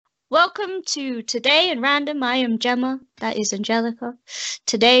Welcome to Today in Random. I am Gemma, that is Angelica.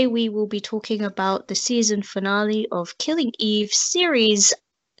 Today we will be talking about the season finale of Killing Eve, Series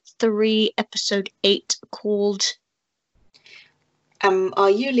 3, Episode 8, called... Are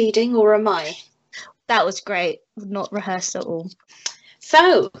you leading or am I? That was great, not rehearsed at all.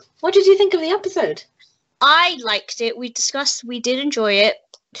 So, what did you think of the episode? I liked it. We did enjoy it,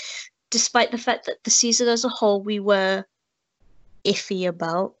 despite the fact that the season as a whole we were iffy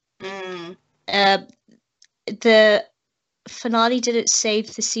about. The finale didn't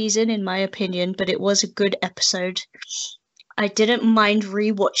save the season, in my opinion, but it was a good episode. I didn't mind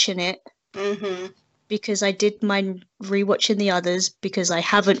rewatching it because I did mind rewatching the others because I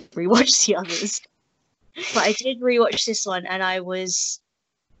haven't rewatched the others. But I did rewatch this one, and I was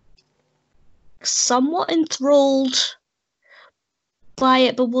somewhat enthralled by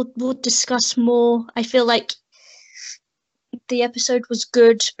it. But we'll discuss more. I feel like the episode was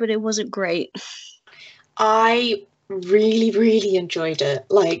good, but it wasn't great. I really enjoyed it,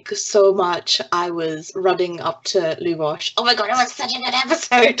 like, so much. I was running up to Lou Roche. Oh my god, it was such a good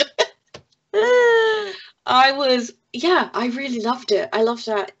episode. I really loved it. I loved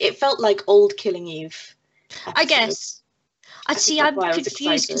that. It felt like old Killing Eve episode. I guess. I'm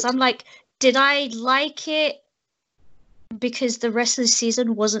confused because I'm like, did I like it because the rest of the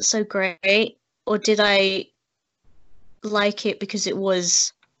season wasn't so great, or did I like it because it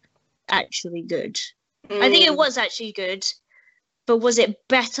was actually good? I think it was actually good, but was it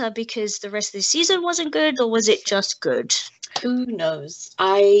better because the rest of the season wasn't good, or was it just good? Who knows?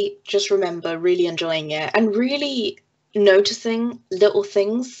 I just remember really enjoying it and really noticing little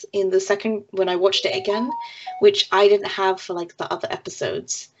things in the second when I watched it again, which I didn't have for like the other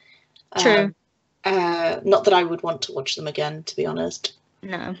episodes. True. Not that I would want to watch them again, to be honest.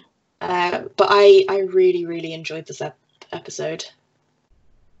 No. But I really enjoyed this episode.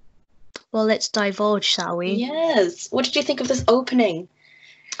 Well, let's divulge, shall we? Yes. What did you think of this opening?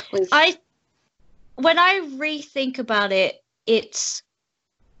 When I rethink about it, it's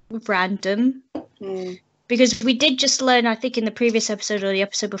random. Because we did just learn, I think in the previous episode or the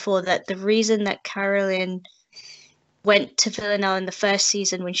episode before, that the reason that Carolyn went to Villanelle in the first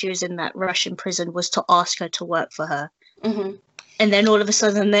season when she was in that Russian prison was to ask her to work for her. And then all of a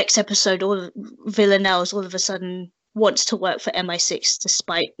sudden, the next episode, Villanelle's all of a sudden wants to work for MI6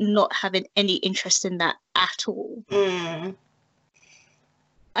 despite not having any interest in that at all.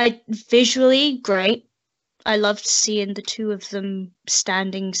 Visually, great. I loved seeing the two of them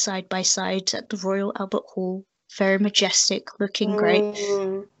standing side by side at the Royal Albert Hall. Very majestic, looking great.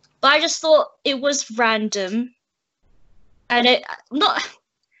 But I just thought it was random. And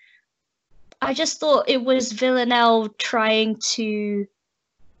I just thought it was Villanelle trying to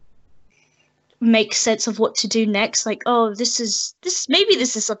make sense of what to do next. Like, oh, maybe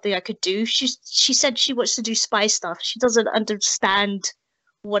this is something I could do. She said she wants to do spy stuff. She doesn't understand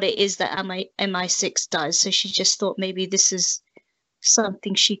what it is that MI6 does, so she just thought maybe this is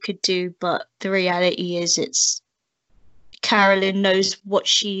something she could do. But the reality is, it's Carolyn knows what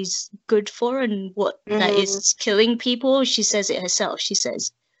she's good for and what that is killing people. She says it herself. She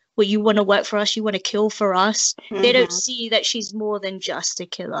says, well, you want to work for us, you want to kill for us. They don't see that she's more than just a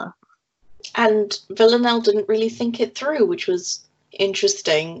killer. And Villanelle didn't really think it through, which was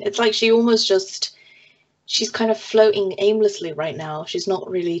interesting. It's like she almost just... she's kind of floating aimlessly right now. She's not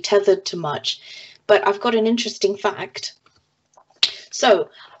really tethered to much. But I've got an interesting fact.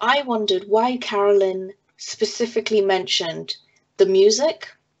 So I wondered why Carolyn specifically mentioned the music.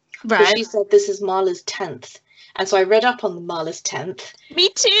 Right. She said this is Marla's 10th. And so I read up on the Marla's 10th. Me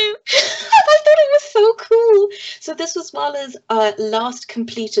too. I thought it was so cool. So this was Marla's last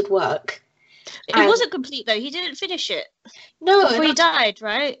completed work. It wasn't complete, though. He didn't finish it. No. Before he died,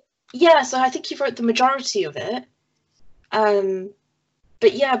 right? Yeah, so I think he wrote the majority of it.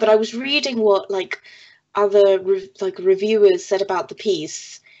 But I was reading what like other reviewers said about the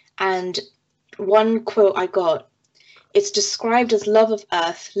piece, and one quote I got, it's described as love of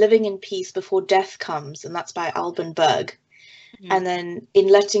earth, living in peace before death comes, and that's by Alban Berg. And then in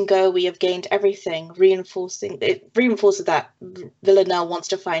letting go, we have gained everything, reinforces that Villanelle wants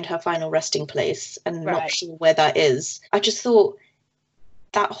to find her final resting place and not sure where that is. I just thought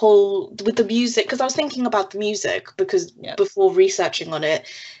that whole, with the music, because I was thinking about the music before researching on it,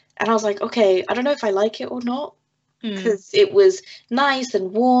 and I was like, okay, I don't know if I like it or not, because it was nice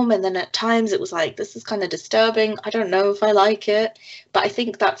and warm, and then at times it was like, this is kind of disturbing, I don't know if I like it. But I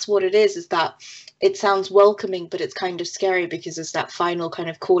think that's what it is that it sounds welcoming, but it's kind of scary because it's that final kind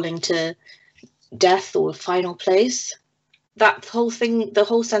of calling to death or final place. That whole thing, the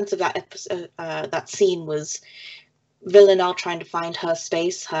whole sense of that episode, that scene was Villanelle trying to find her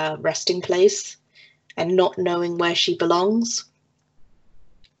space, her resting place, and not knowing where she belongs.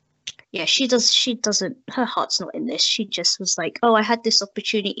 Yeah, she doesn't, her heart's not in this. She just was like, oh, I had this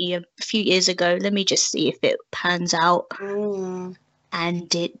opportunity a few years ago. Let me just see if it pans out. Mm.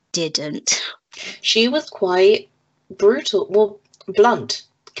 And it didn't. She was quite brutal, well, blunt.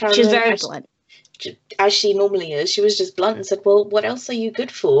 She was very blunt. As she normally is. She was just blunt and said, well, what else are you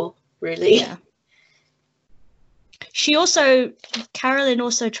good for, really? Yeah. Carolyn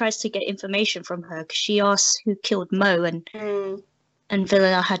also tries to get information from her because she asks who killed Mo, and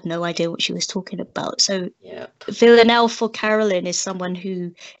Villanelle had no idea what she was talking about. So Villanelle for Carolyn is someone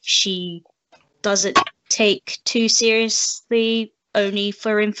who she doesn't take too seriously, only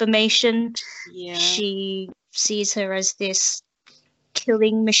for information. Yeah. She sees her as this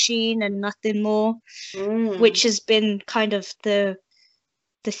killing machine and nothing more, which has been kind of the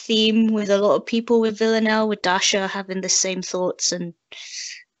theme with a lot of people with Villanelle, with Dasha having the same thoughts, and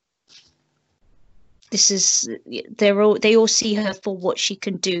they all see her for what she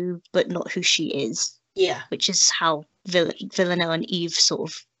can do, but not who she is. Yeah, which is how Villanelle and Eve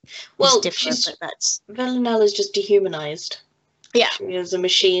sort of is different. But Villanelle is just dehumanized. Yeah, she is a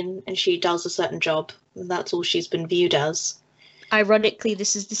machine, and she does a certain job, and that's all she's been viewed as. Ironically,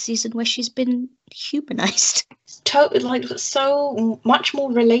 this is the season where she's been humanized. Like so much more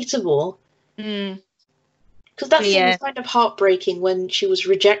relatable. Because that scene was kind of heartbreaking when she was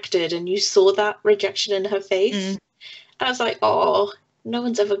rejected, and you saw that rejection in her face. And I was like, oh, no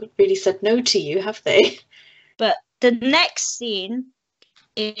one's ever really said no to you, have they? But the next scene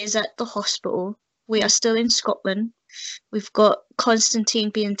is at the hospital. We are still in Scotland. We've got Constantine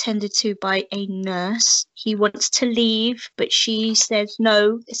being tended to by a nurse. He wants to leave, but she says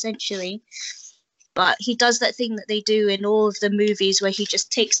no, essentially. But he does that thing that they do in all of the movies where he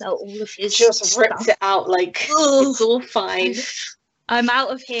just takes out all of his just rips it out like, it's all fine. I'm out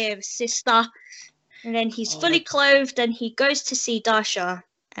of here, sister. And then he's fully clothed and he goes to see Dasha.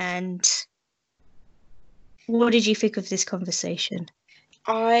 And what did you think of this conversation?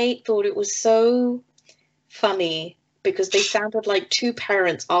 I thought it was so funny because they sounded like two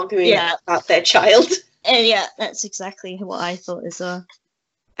parents arguing about their child. And yeah, that's exactly what I thought as well.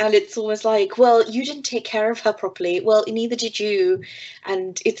 And it's always like, well, you didn't take care of her properly. Well, neither did you.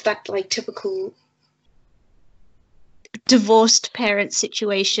 And it's that like typical divorced parent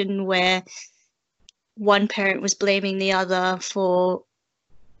situation where one parent was blaming the other for,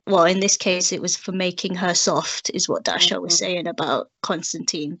 well, in this case, it was for making her soft, is what Dasha was saying about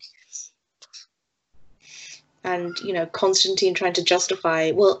Constantine. And, you know, Constantine trying to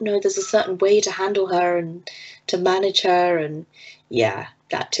justify, well, no, there's a certain way to handle her and to manage her. And yeah,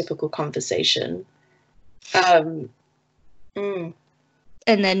 that typical conversation. And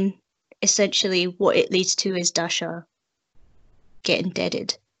then essentially what it leads to is Dasha getting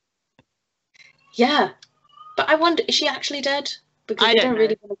deaded. Yeah. But I wonder, is she actually dead? Because I don't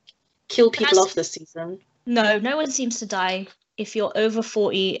really want to kill people off this season. No one seems to die if you're over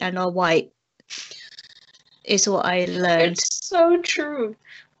 40 and are white. Is what I learned. It's so true.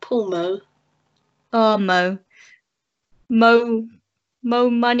 Poor Mo. Oh, Mo. Mo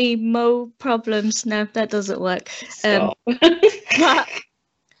money, Mo problems. No, that doesn't work. But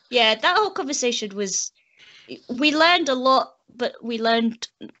yeah, that whole conversation was, we learned a lot, but we learned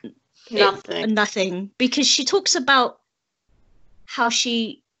nothing because she talks about how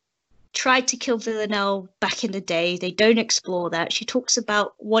she tried to kill Villanelle back in the day. They don't explore that. She talks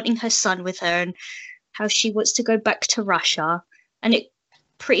about wanting her son with her and how she wants to go back to Russia, and it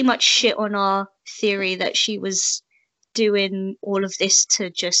pretty much shit on our theory that she was doing all of this to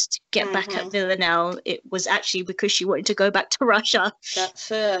just get back at Villanelle. It was actually because she wanted to go back to Russia. That's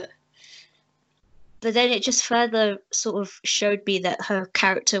it. But then it just further sort of showed me that her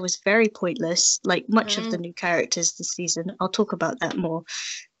character was very pointless, like much of the new characters this season. I'll talk about that more.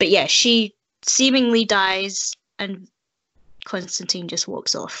 But yeah, she seemingly dies and Constantine just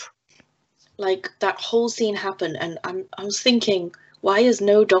walks off. Like, that whole scene happened, and I was thinking, why is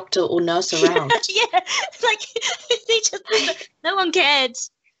no doctor or nurse around? Yeah, like, they just, no one cared.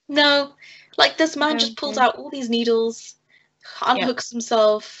 No, like, this man just pulls out all these needles, unhooks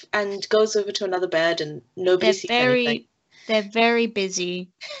himself, and goes over to another bed, and nobody sees anything. They're very busy.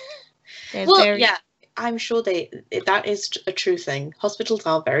 Yeah, I'm sure that is a true thing. Hospitals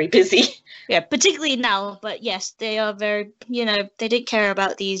are very busy. Yeah, particularly now, but yes, they are very, they didn't care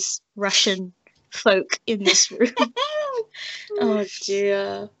about these Russian folk in this room. Oh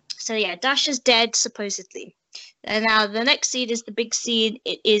dear. So yeah, Dasha's dead, supposedly. And now the next scene is the big scene.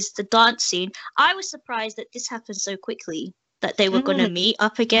 It is the dance scene. I was surprised that this happened so quickly, that they were going to meet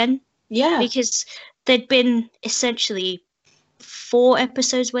up again. Yeah. Because there'd been essentially 4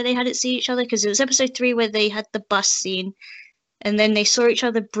 episodes where they hadn't seen each other, because it was episode 3 where they had the bus scene, and then they saw each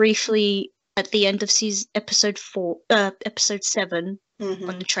other briefly at the end of episode 7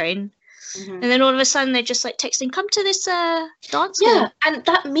 on the train. And then all of a sudden they're just like texting, come to this dance Yeah, hall. and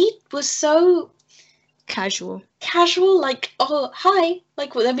that meet was so Casual. like, oh, hi,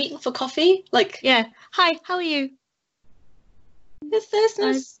 like, they're meeting for coffee, like, Yeah. Hi, how are you? it's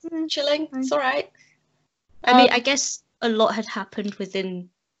nice, chilling, it's all right. I mean, I guess a lot had happened within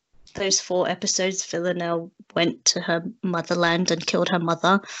those 4 episodes. Villanelle went to her motherland and killed her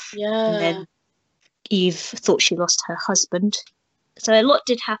mother. Yeah. And then Eve thought she lost her husband. So a lot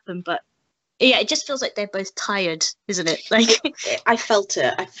did happen, but yeah, it just feels like they're both tired, isn't it? Like I felt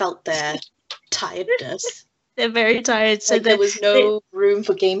it. I felt their tiredness. They're very tired. So like there was no room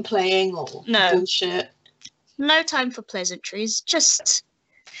for game playing or bullshit. No time for pleasantries.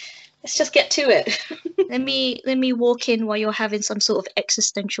 Let's just get to it. let me walk in while you're having some sort of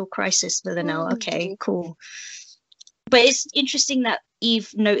existential crisis, Villanelle. Okay, cool. But it's interesting that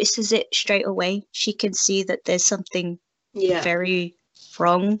Eve notices it straight away. She can see that there's something very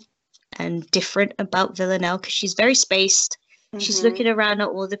wrong and different about Villanelle, because she's very spaced. She's looking around at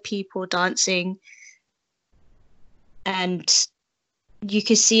all the people dancing, and you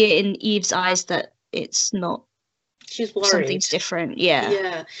can see it in Eve's eyes that it's not. She's worried. Something's different.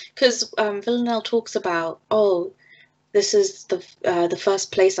 Yeah, because Villanelle talks about, oh, this is the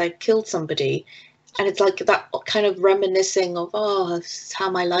first place I killed somebody, and it's like that kind of reminiscing of, oh, this is how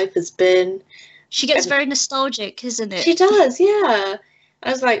my life has been. She gets very nostalgic, isn't it? She does, yeah. I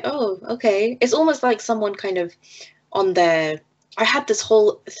was like, oh, okay. It's almost like someone kind of on their... I had this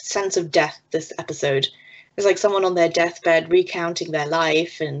whole sense of death this episode. It's like someone on their deathbed recounting their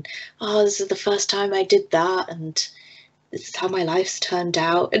life, and, oh, this is the first time I did that, and this is how my life's turned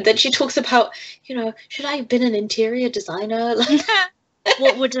out. And then she talks about, should I have been an interior designer?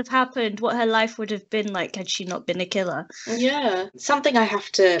 What would have happened, what her life would have been like had she not been a killer. Yeah. Something I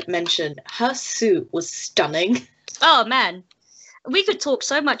have to mention, her suit was stunning. Oh, man. We could talk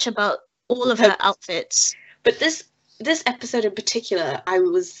so much about all of her outfits. But this episode in particular, I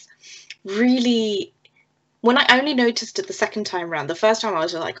was really... When I only noticed it the second time round, the first time I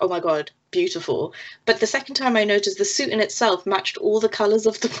was like, oh my god, beautiful. But the second time I noticed the suit in itself matched all the colours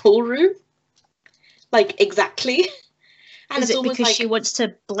of the ballroom. Like, exactly. And is it because she wants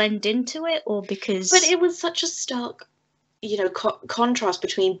to blend into it, or because... But it was such a stark, contrast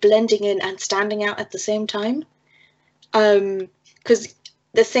between blending in and standing out at the same time. Because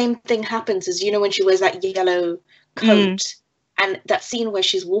the same thing happens as, when she wears that yellow coat, and that scene where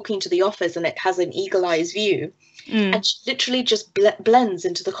she's walking to the office and it has an eagle eyes view, and she literally just blends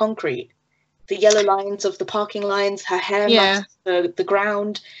into the concrete. The yellow lines of the parking lines, her hair matches the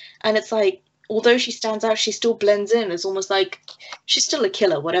ground, and it's like, although she stands out, she still blends in. It's almost like she's still a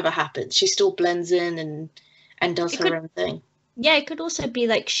killer, whatever happens. She still blends in and does her own thing. Yeah, it could also be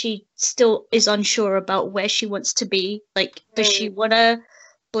like she still is unsure about where she wants to be. Like, does she want to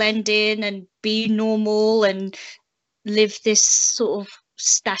blend in and be normal and live this sort of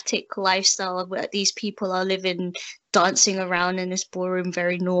static lifestyle where these people are living, dancing around in this ballroom,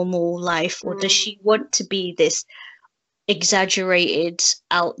 very normal life? Or does she want to be this exaggerated,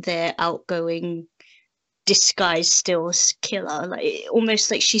 out there, outgoing, disguised still killer? Like,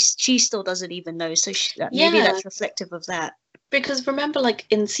 almost like she still doesn't even know. So maybe that's reflective of that. Because remember, like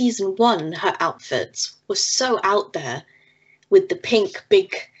in season 1, her outfits were so out there, with the pink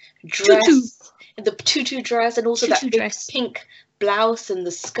big dress, the tutu dress, and also that big pink blouse and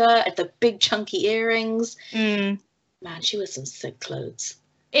the skirt and the big chunky earrings. Man, she wears some sick clothes.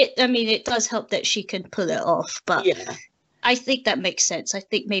 It does help that she can pull it off, but yeah. I think that makes sense. I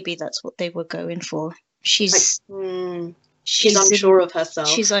think maybe that's what they were going for. She's unsure of herself.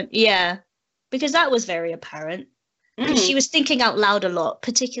 Because that was very apparent. She was thinking out loud a lot,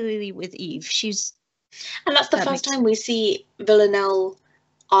 particularly with Eve. And that's the first time we see Villanelle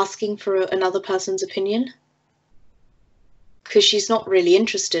asking for another person's opinion, because she's not really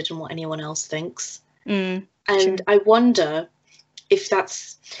interested in what anyone else thinks. And true. I wonder if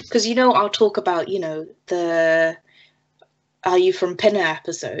that's because I'll talk about the Are You From Pinner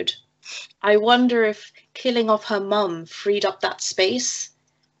episode. I wonder if killing off her mum freed up that space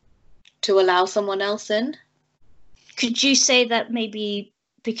to allow someone else in. Could you say that maybe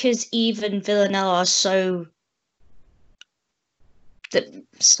because Eve and Villanelle are so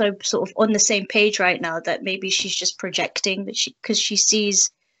sort of on the same page right now, that maybe she's just projecting, that because she sees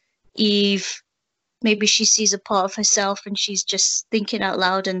Eve, maybe she sees a part of herself and she's just thinking out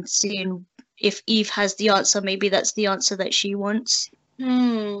loud and seeing if Eve has the answer, maybe that's the answer that she wants.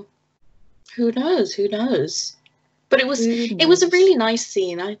 Who knows? Who knows? But it was Who a knows? really nice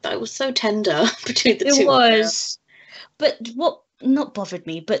scene. I thought it was so tender between the It two of them. was. But what not bothered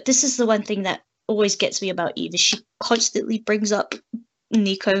me, but this is the one thing that always gets me about Eve is she constantly brings up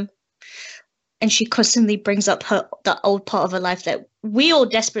Nico, and she constantly brings up that old part of her life that we all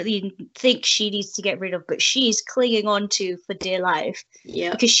desperately think she needs to get rid of, but she's clinging on to for dear life.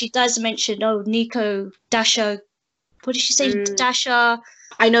 Yeah. Because she does mention, oh, Nico, Dasha, what did she say? Dasha.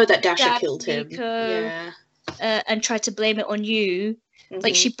 I know that Dasha killed him. Nico, Yeah. and tried to blame it on you. Mhm.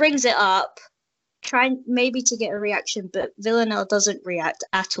 Like, she brings it up, trying maybe to get a reaction, but Villanelle doesn't react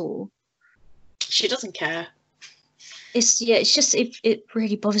at all. She doesn't care. It's just it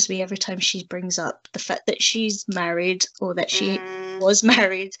really bothers me every time she brings up the fact that she's married or that she was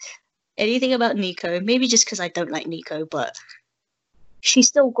married. Anything about Nico, maybe just because I don't like Nico, but she's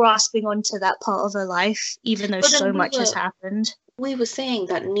still grasping onto that part of her life, even though so much has happened. We were saying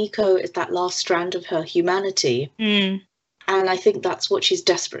that Nico is that last strand of her humanity. Mm. And I think that's what she's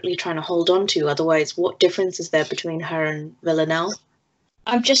desperately trying to hold on to. Otherwise, what difference is there between her and Villanelle?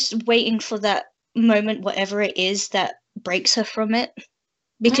 I'm just waiting for that moment, whatever it is, that breaks her from it.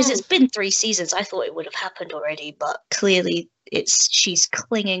 Because it's been 3 seasons. I thought it would have happened already, but clearly she's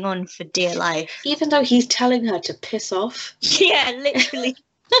clinging on for dear life. Even though he's telling her to piss off. Yeah, literally.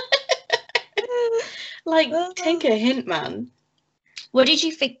 Like, take a hint, man. What did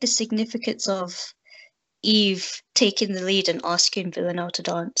you think the significance of Eve taking the lead and asking Villanelle to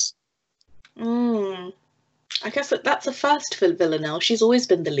dance? I guess that's a first for Villanelle. She's always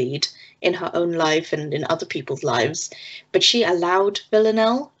been the lead in her own life and in other people's lives, but she allowed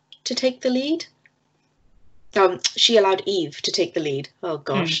Villanelle to take the lead. She allowed Eve to take the lead. Oh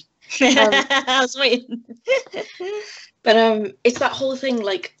gosh. I was waiting. But it's that whole thing,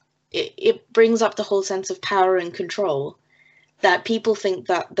 like, it brings up the whole sense of power and control, that people think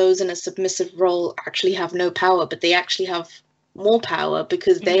that those in a submissive role actually have no power, but they actually have more power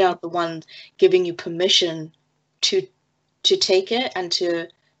because they are the ones giving you permission to take it and to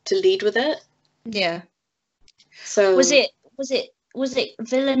lead with it. Yeah. So was it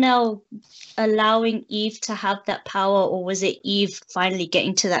Villanelle allowing Eve to have that power, or was it Eve finally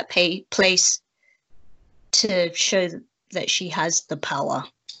getting to that place to show that she has the power?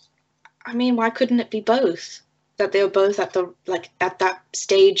 I mean, why couldn't it be both? That they were both at that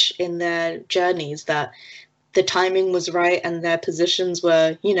stage in their journeys that the timing was right and their positions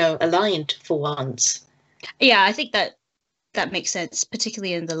were, aligned for once. Yeah, I think that makes sense,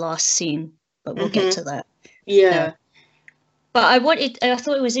 particularly in the last scene, but we'll get to that. Yeah. But I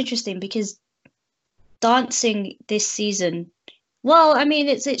thought it was interesting because dancing this season, well, I mean,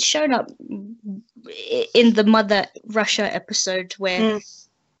 it's shown up in the Mother Russia episode where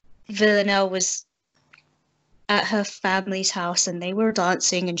Villanelle was at her family's house and they were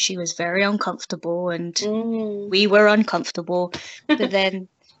dancing and she was very uncomfortable and we were uncomfortable. But then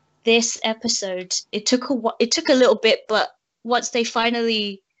this episode, it took a little bit, but once they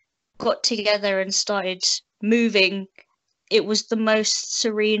finally got together and started moving, it was the most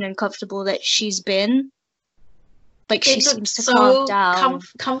serene and comfortable that she's been. Like, she seems to calm down.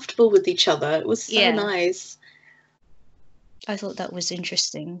 Comfortable with each other. It was so nice. I thought that was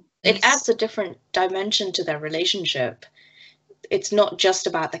interesting. It adds a different dimension to their relationship. It's not just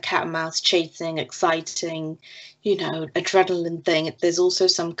about the cat and mouse chasing, exciting, adrenaline thing. There's also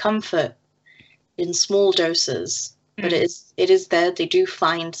some comfort in small doses. But it is there. They do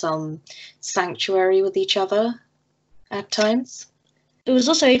find some sanctuary with each other at times. It was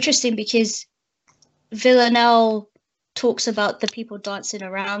also interesting because Villanelle talks about the people dancing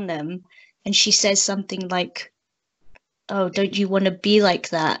around them, and she says something like, "Oh, don't you want to be like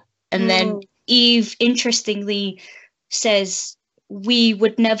that?" And then Eve, interestingly, says, "We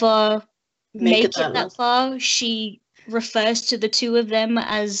would never make it that far." She refers to the two of them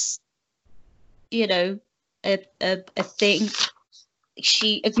as, a thing.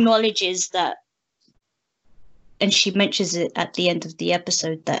 She acknowledges that, and she mentions it at the end of the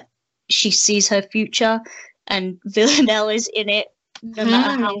episode, that she sees her future and Villanelle is in it, no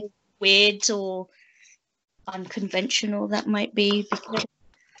matter how weird or unconventional that might be.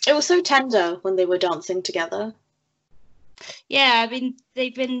 It was so tender when they were dancing together. Yeah, I mean,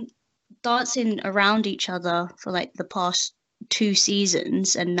 they've been dancing around each other for like the past 2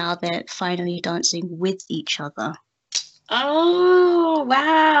 seasons, and now they're finally dancing with each other. Oh,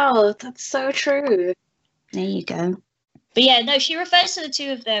 wow. That's so true. There you go. But yeah, no, she refers to the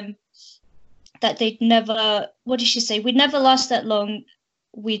two of them that they'd never, what did she say? We'd never last that long.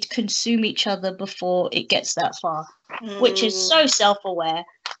 We'd consume each other before it gets that far, which is so self-aware.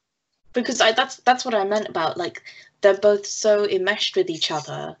 Because that's what I meant about, like, they're both so enmeshed with each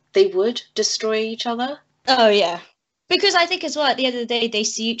other, they would destroy each other. Oh yeah, because I think as well at the end of the day they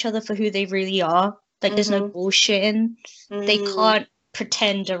see each other for who they really are. Like there's no bullshitting. They can't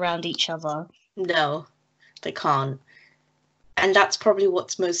pretend around each other. No, they can't. And that's probably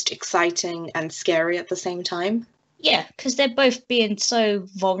what's most exciting and scary at the same time. Yeah, because they're both being so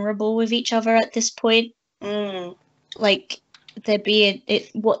vulnerable with each other at this point. Like they're being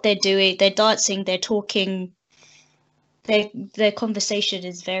what they're doing, they're dancing, they're talking. Their conversation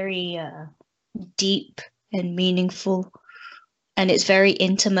is very deep and meaningful, and it's very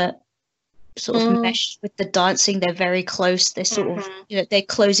intimate. Sort of meshed with the dancing. They're very close. They're sort of, they're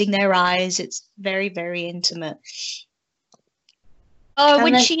closing their eyes. It's very, very intimate. Oh,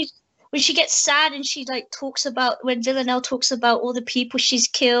 when she gets sad and she like talks about when Villanelle talks about all the people she's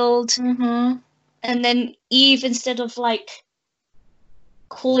killed, and then Eve, instead of like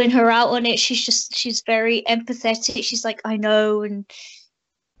calling her out on it, she's very empathetic. She's like, I know, and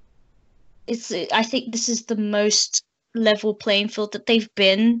I think this is the most level playing field that they've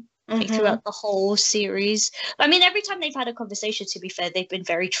been. Like, throughout the whole series. I mean, every time they've had a conversation, to be fair, they've been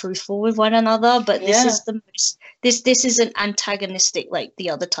very truthful with one another, but this is the most this isn't antagonistic like the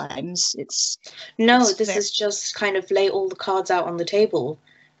other times. This is just kind of lay all the cards out on the table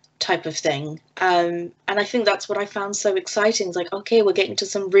type of thing. And I think that's what I found so exciting. It's like, okay, we're getting to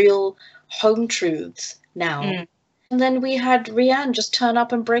some real home truths now. And then we had Rianne just turn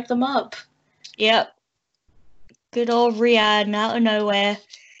up and break them up. Yep. Good old Rianne out of nowhere.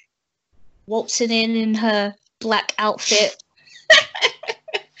 Waltzing in her black outfit.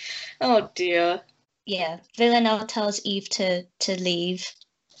 Oh dear. Yeah, Villanelle tells Eve to leave,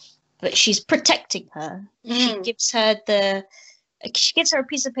 but she's protecting her. She gives her a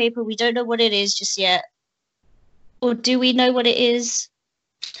piece of paper. We don't know what it is just yet. Or do we know what it is?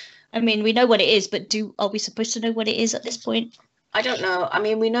 I mean, we know what it is, but are we supposed to know what it is at this point? I don't know. I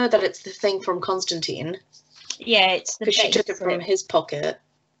mean, we know that it's the thing from Constantine. Yeah, it's the because she took it from his pocket.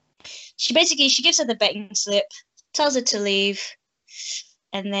 She gives her the betting slip, tells her to leave,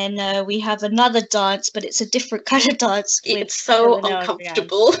 and then we have another dance, but it's a different kind of dance. It's so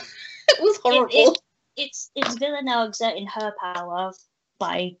uncomfortable. It was horrible. It's Villanelle exerting her power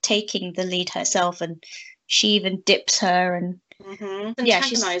by taking the lead herself, and she even dips her and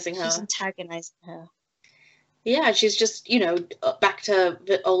antagonizing her. She's antagonizing her. Yeah, she's just back to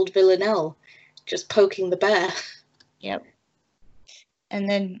old Villanelle, just poking the bear. Yep. And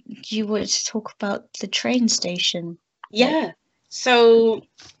then you wanted to talk about the train station. Yeah. So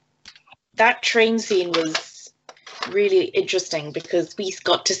that train scene was really interesting because we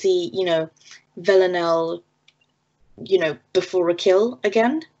got to see, Villanelle, before a kill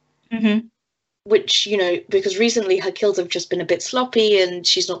again. Which, because recently her kills have just been a bit sloppy and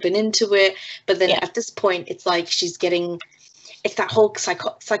she's not been into it. But then at this point, it's like it's that whole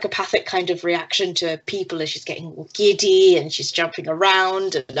psychopathic kind of reaction to people, and she's getting all giddy and she's jumping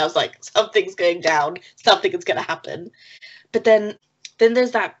around, and I was like, something's going down, something is going to happen. But then there's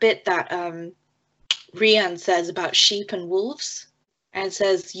that bit that Rianne says about sheep and wolves, and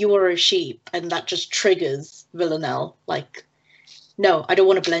says, you are a sheep, and that just triggers Villanelle. Like, no, I don't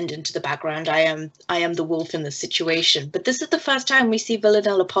want to blend into the background. I am the wolf in this situation. But this is the first time we see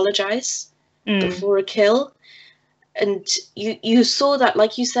Villanelle apologize before a kill. And you saw that,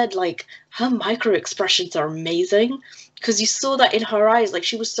 like you said, like her micro expressions are amazing, because you saw that in her eyes. Like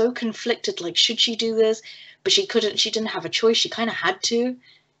she was so conflicted, like should she do this? But she couldn't. She didn't have a choice. She kind of had to,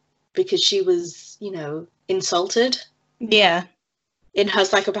 because she was, insulted. Yeah. In her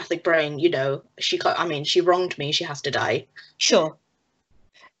psychopathic brain, she wronged me. She has to die. Sure.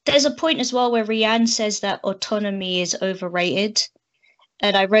 There's a point as well where Rianne says that autonomy is overrated.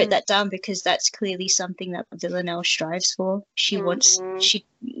 And I wrote that down because that's clearly something that Villanelle strives for. She wants,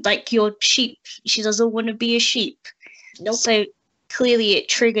 like your sheep, she doesn't want to be a sheep. Nope. So clearly it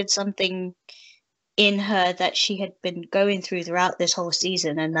triggered something in her that she had been going throughout this whole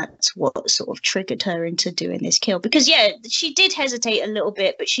season. And that's what sort of triggered her into doing this kill. Because, she did hesitate a little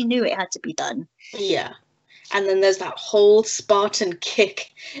bit, but she knew it had to be done. Yeah. And then there's that whole Spartan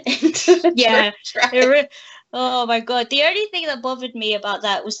kick into the track. Oh my god. The only thing that bothered me about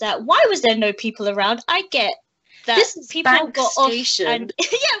that was that why was there no people around? I get that this is people Bank got Station. off and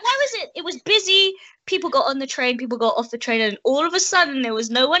why was it? It was busy. People got on the train, people got off the train, and all of a sudden there was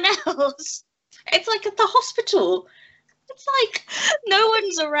no one else. It's like at the hospital. It's like no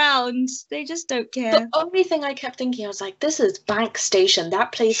one's around. They just don't care. The only thing I kept thinking, I was like, this is Bank Station.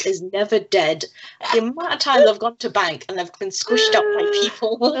 That place is never dead. The amount of times I've gone to Bank and I've been squished up by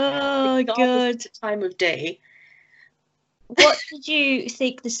people. Oh, God. The time of day. what did you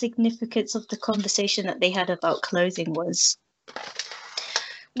think the significance of the conversation that they had about clothing was?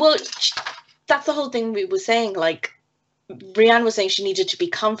 Well, that's the whole thing we were saying. Like, Brienne was saying she needed to be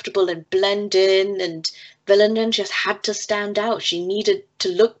comfortable and blend in, and Villanelle just had to stand out. She needed to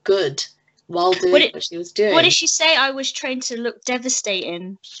look good while doing what she was doing. What did she say? I was trained to look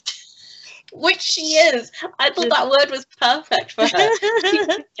devastating. Which she is. I thought that word was perfect for her.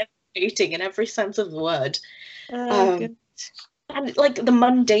 Devastating in every sense of the word. And like the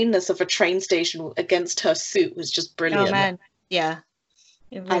mundaneness of a train station against her suit was just brilliant. Oh man, yeah.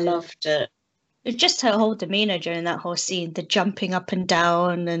 Really, I loved it. It's just her whole demeanor during that whole scene, the jumping up and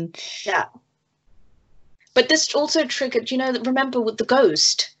down and... Yeah. But this also triggered, remember with the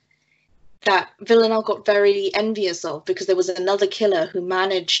ghost that Villanelle got very envious of, because there was another killer who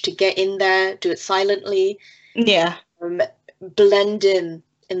managed to get in there, do it silently. Yeah. Blend in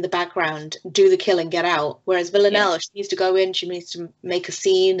the background, do the kill and get out. Whereas Villanelle, she needs to go in, she needs to make a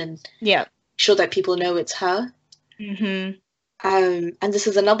scene and make sure that people know it's her. Mm-hmm. And this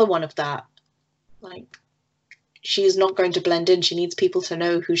is another one of that. Like, she is not going to blend in. She needs people to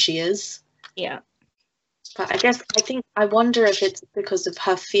know who she is. Yeah. But I wonder if it's because of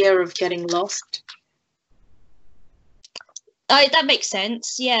her fear of getting lost. That makes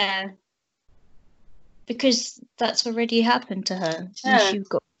sense, yeah. Because that's already happened to her. Yeah.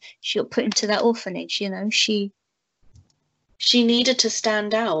 She got put into that orphanage, She needed to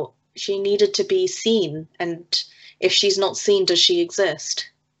stand out. She needed to be seen. And if she's not seen, does she exist?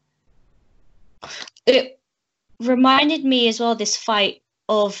 It reminded me as well, this fight,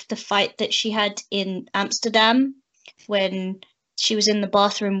 of the fight that she had in Amsterdam when she was in the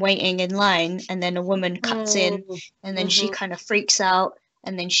bathroom waiting in line, and then a woman cuts in, and then she kind of freaks out,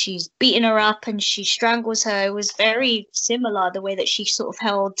 and then she's beating her up and she strangles her. It was very similar, the way that she sort of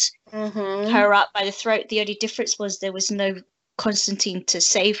held her up by the throat. The only difference was there was no Constantine to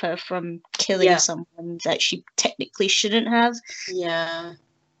save her from killing someone that she technically shouldn't have. Yeah.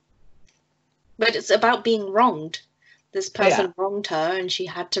 But it's about being wronged. This person wronged her and she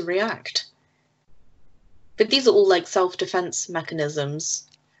had to react. But these are all like self-defense mechanisms.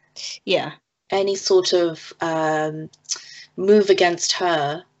 Yeah. Any sort of move against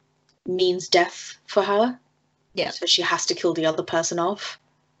her means death for her. Yeah. So she has to kill the other person off.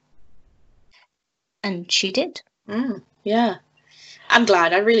 And she did. Yeah. I'm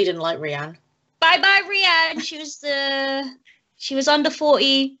glad. I really didn't like Rianne. Bye-bye, Rianne. She was under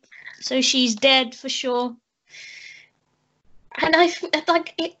 40, so she's dead for sure. And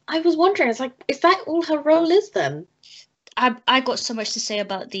I was wondering, it's like, is that all her role is then? I got so much to say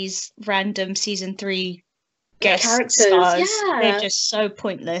about these random season 3 guest characters. Stars. Yeah. They're just so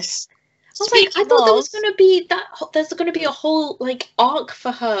pointless. I thought there was going to be there's going to be a whole like arc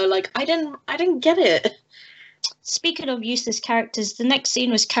for her. Like I didn't get it. Speaking of useless characters, the next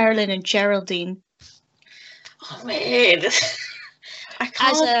scene was Carolyn and Geraldine. Oh man, I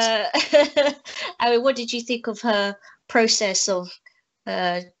can't. I mean, what did you think of her process of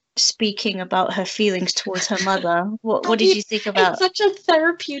speaking about her feelings towards her mother? What did you think about? It's such a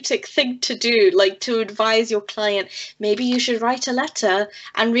therapeutic thing to do, like to advise your client, maybe you should write a letter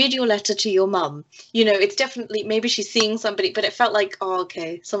and read your letter to your mum. It's definitely, maybe she's seeing somebody, but it felt like, oh,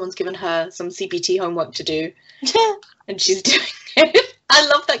 okay, someone's given her some CBT homework to do and she's doing it. I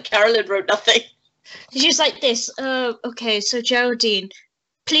love that Carolyn wrote nothing. She's like this, okay, so Geraldine,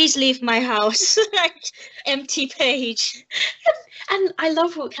 please leave my house. Empty page. And I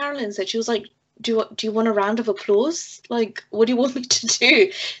love what Carolyn said. She was like, do you want a round of applause? Like, what do you want me to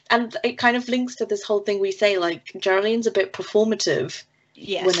do? And it kind of links to this whole thing we say, like, Geraldine's a bit performative.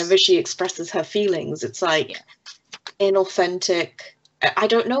 Yes. Whenever she expresses her feelings. It's like inauthentic. I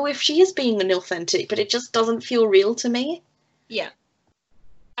don't know if she is being inauthentic, but it just doesn't feel real to me. Yeah.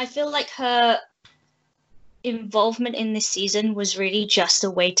 I feel like her involvement in this season was really just a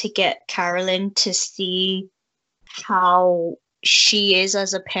way to get Carolyn to see how she is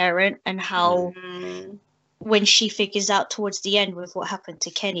as a parent, and how when she figures out towards the end with what happened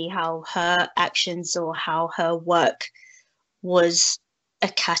to Kenny, how her actions or how her work was a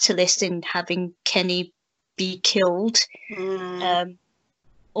catalyst in having Kenny be killed.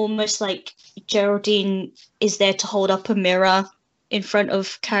 Almost like Geraldine is there to hold up a mirror in front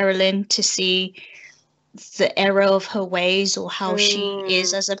of Carolyn to see the error of her ways, or how she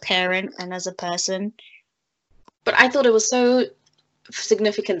is as a parent and as a person. But I thought it was so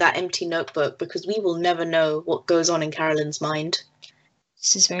significant, that empty notebook, because we will never know what goes on in Carolyn's mind.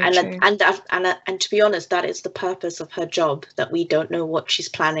 This is very true. And to be honest, that is the purpose of her job, that we don't know what she's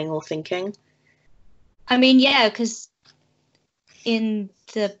planning or thinking. I mean, yeah, because in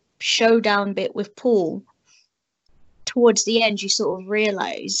the showdown bit with Paul, towards the end, you sort of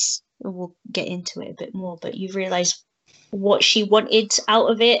realize, we'll get into it a bit more, but you realize what she wanted out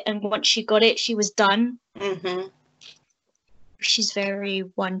of it, and once she got it, she was done. Mm-hmm. She's very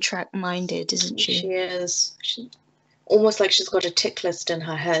one-track minded, isn't she? She is. Almost like she's got a tick list in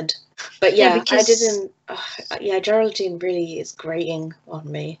her head. But yeah, because... I didn't. Yeah, Geraldine really is grating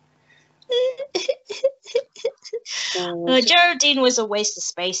on me. Geraldine was a waste of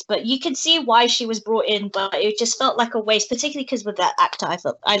space, but you can see why she was brought in, but it just felt like a waste, particularly because with that actor,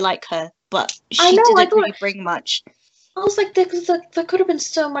 I like her, but she didn't really bring much. I was like, there could have been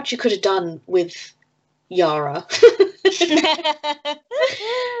so much you could have done with Yara.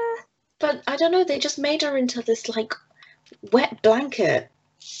 But I don't know, they just made her into this, like, wet blanket.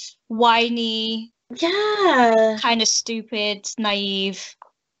 Whiny. Yeah. Kind of stupid, naive.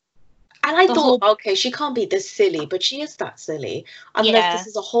 And I thought, okay, she can't be this silly, but she is that silly. Unless this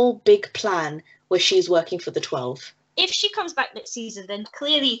is a whole big plan where she's working for the 12. If she comes back next season, then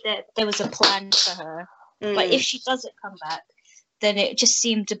clearly there was a plan for her. But if she doesn't come back, then it just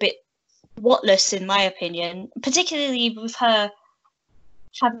seemed a bit whatless, in my opinion. Particularly with her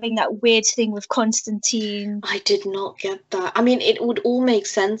having that weird thing with Constantine. I did not get that. I mean, it would all make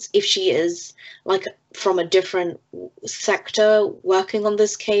sense if she is, like, from a different sector working on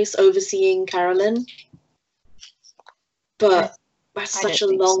this case, overseeing Carolyn. But that's such a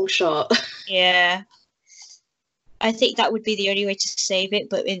long shot. Yeah. I think that would be the only way to save it,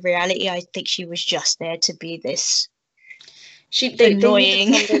 but in reality, I think she was just there to be this annoying. They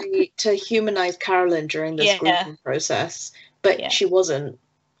needed somebody to humanize Carolyn during this grieving process, but she wasn't,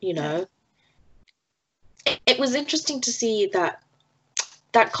 you know. It was interesting to see that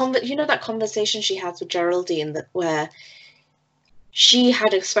conversation she has with Geraldine, where she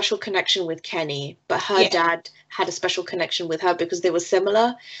had a special connection with Kenny, but her dad had a special connection with her because they were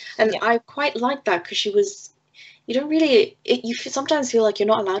similar, and I quite liked that because she was. You don't really. You sometimes feel like you're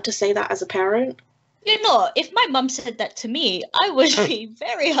not allowed to say that as a parent. You're not. If my mum said that to me, I would be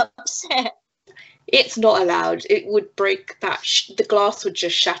very upset. It's not allowed. It would break that. The glass would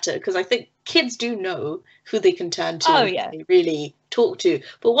just shatter, because I think kids do know who they can turn to. Oh, yeah. They really talk to.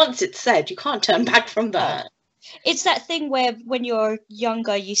 But once it's said, you can't turn back from that. It's that thing where when you're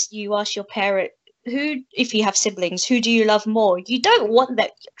younger, you ask your parent, who, if you have siblings, who do you love more? You don't want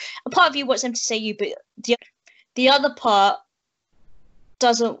that. A part of you wants them to say you, but the other part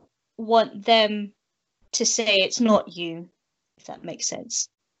doesn't want them to say it's not you, if that makes sense.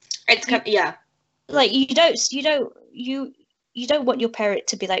 It's kind of, like you don't want your parent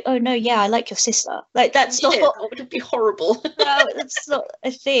to be like, oh no, I like your sister. Like that's not. That would be horrible. No, that's not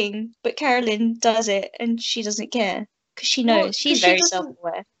a thing. But Carolyn does it, and she doesn't care because she knows she's very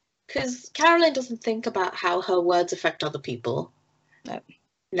self-aware. Because Carolyn doesn't think about how her words affect other people.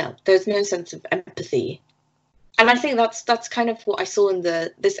 No, there's no sense of empathy. And I think that's kind of what I saw in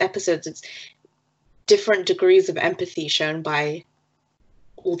this episode. It's different degrees of empathy shown by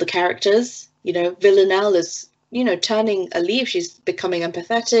all the characters. You know, Villanelle is, turning a leaf. She's becoming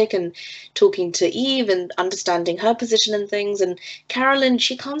empathetic and talking to Eve and understanding her position and things. And Carolyn,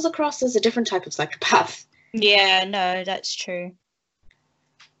 she comes across as a different type of psychopath. Yeah, no, that's true.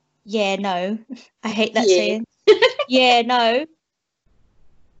 Yeah, no. I hate that saying. Yeah, no.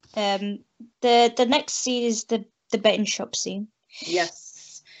 The next scene is the betting shop scene.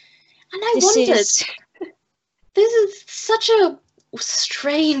 Yes. And I wondered, this is such a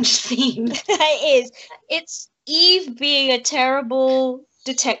strange scene. It is. It's Eve being a terrible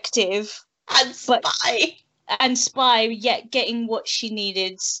detective. And spy, yet getting what she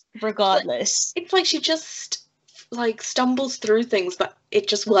needed regardless. It's like she just, stumbles through things, but it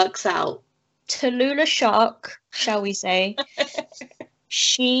just works out. Tallulah Shark, shall we say.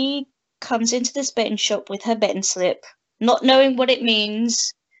 She comes into this betting shop with her betting slip, not knowing what it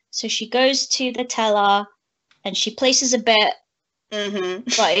means. So she goes to the teller and she places a bet,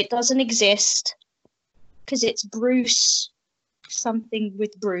 but it doesn't exist because it's Bruce, something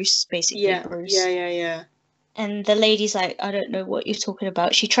with Bruce, basically. Bruce. Yeah. And the lady's like, I don't know what you're talking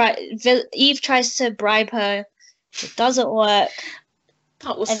about. Eve tries to bribe her. It doesn't work.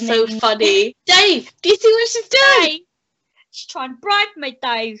 That was so funny. Dave, do you see what she's doing? She's trying to bribe me,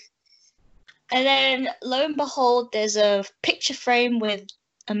 Dave. And then, lo and behold, there's a picture frame with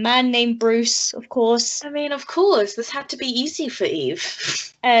a man named Bruce, of course. I mean, of course. This had to be easy for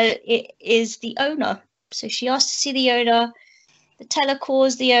Eve. It is the owner. So she asks to see the owner. The teller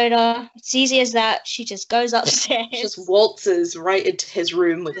calls the owner. It's easy as that. She just goes upstairs. Just waltzes right into his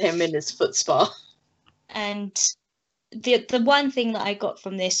room with him in his foot spa. And the one thing that I got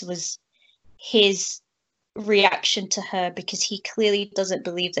from this was his reaction to her, because he clearly doesn't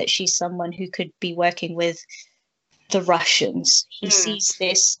believe that she's someone who could be working with the Russians. He Mm. sees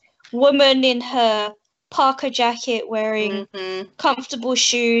this woman in her parka jacket wearing comfortable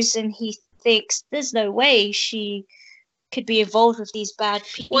shoes, and he thinks there's no way she could be involved with these bad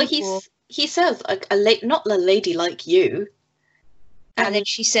people. Well, he says like not a lady like you. And then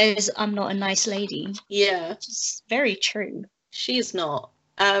she says, I'm not a nice lady. Yeah. Which is very true. She is not.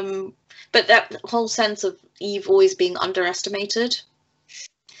 But that whole sense of Eve always being underestimated.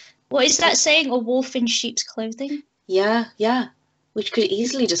 What is that saying? A wolf in sheep's clothing? Yeah, yeah. Which could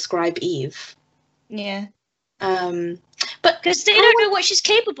easily describe Eve. Yeah. But because they don't know what she's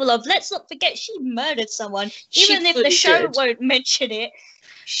capable of. Let's not forget she murdered someone. Even if the show won't mention it,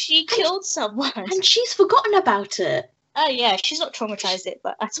 she killed someone. And she's forgotten about it. Oh yeah, she's not traumatized it,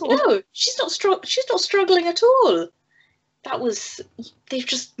 but at all. No, she's not struggling at all. That was they've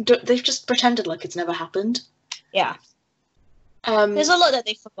just pretended like it's never happened. Yeah. There's a lot that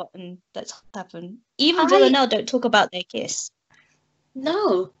they've forgotten that's happened. Even Villanelle don't talk about their kiss.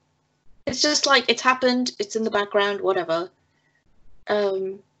 No. It's just like it's happened, it's in the background, whatever.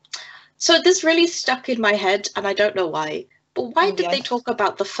 So this really stuck in my head, and I don't know why. But why did they talk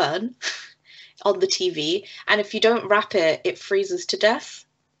about the fern on the TV? And if you don't wrap it, it freezes to death.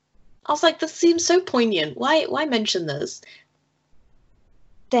 I was like, this seems so poignant. Why mention this?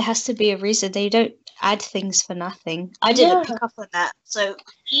 There has to be a reason. They don't add things for nothing. I didn't pick up on that, so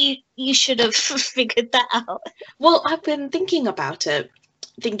you should have figured that out. Well, I've been thinking about it.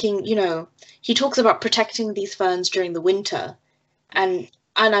 Thinking, he talks about protecting these ferns during the winter, and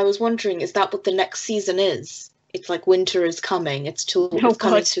I was wondering, is that what the next season is? It's like winter is coming. It's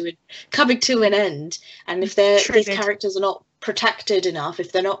coming to an end, and if these characters are not protected enough,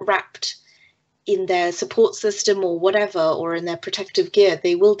 if they're not wrapped in their support system or whatever, or in their protective gear,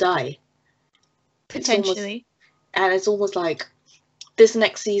 they will die. Potentially. It's almost like this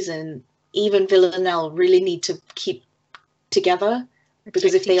next season, Eve and Villanelle really need to keep together.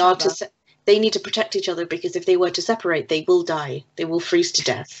 Because if they are they need to protect each other, because if they were to separate, they will die. They will freeze to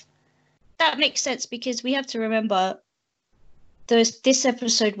death. That makes sense, because we have to remember this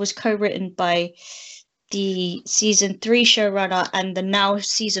episode was co-written by the season 3 showrunner and the now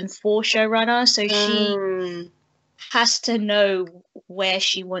season 4 showrunner. So she has to know where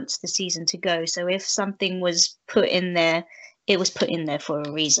she wants the season to go. So if something was put in there, it was put in there for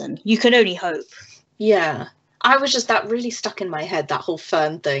a reason. You can only hope. Yeah. I was just, that really stuck in my head, that whole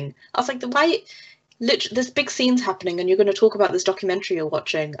fern thing. I was like, why? Literally, there's big scenes happening, and you're going to talk about this documentary you're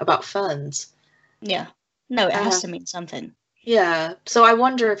watching about ferns. Yeah. No, it has to mean something. Yeah. So I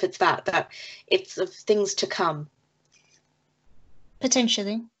wonder if it's that it's of things to come.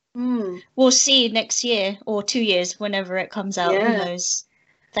 Potentially. We'll see next year or 2 years, whenever it comes out. Who knows?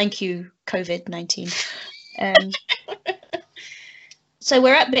 Thank you, COVID-19. So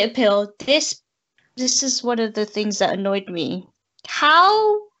we're at Bitter Pill. This is one of the things that annoyed me.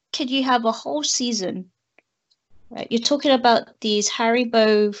 How could you have a whole season? Right, you're talking about these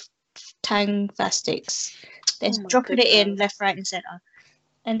Haribo Tang Fastics. They're dropping it in left, right, and center.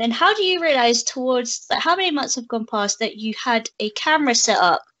 And then how do you realize how many months have gone past that you had a camera set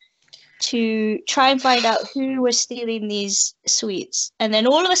up to try and find out who was stealing these sweets? And then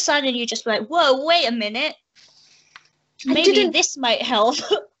all of a sudden you're just like, whoa, wait a minute. Maybe this might help.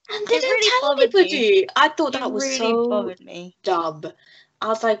 And didn't tell anybody. I thought that was really so bothered me. Dumb. I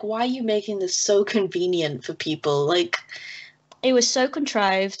was like, why are you making this so convenient for people? Like, it was so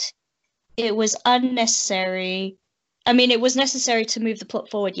contrived. It was unnecessary. I mean, it was necessary to move the plot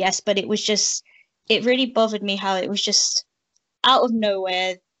forward, yes, but it really bothered me how it was just out of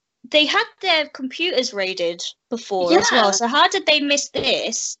nowhere. They had their computers raided before as well, so how did they miss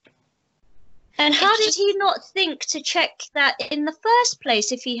this? And how did he not think to check that in the first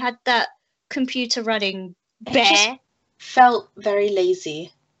place if he had that computer running bare? It just felt very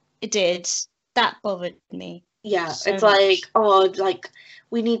lazy. It did. That bothered me. Yeah, so it's much. Like,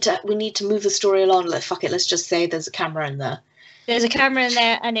 we need to move the story along. Like, fuck it, let's just say there's a camera in there. There's a camera in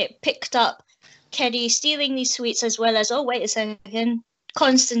there, and it picked up Kenny stealing these sweets, as well as, oh, wait a second,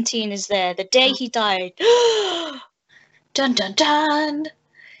 Constantine is there. The day he died. Dun, dun, dun.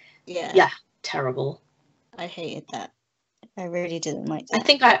 Yeah. Yeah. Terrible. I hated that. I really didn't like that. I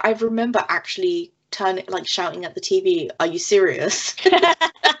think I remember actually shouting at the TV, "Are you serious?"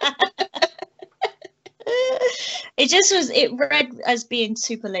 It read as being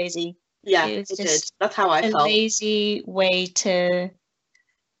super lazy. Yeah, it did. That's how I felt. A lazy way to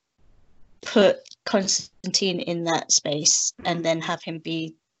put Constantine in that space and then have him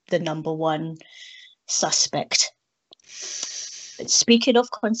be the number one suspect. But speaking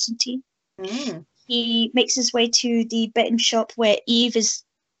of Constantine, he makes his way to the betting shop where Eve is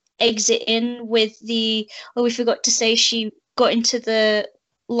exit in with the, oh, we forgot to say she got into the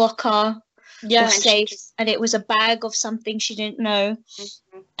locker Yeah, or safe, and it was a bag of something she didn't know.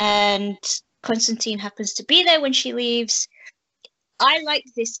 And Constantine happens to be there when she leaves. I like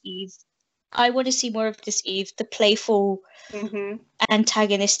this Eve. I want to see more of this Eve, the playful,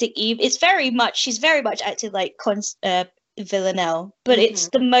 antagonistic Eve. She's very much acted like Villanelle, but it's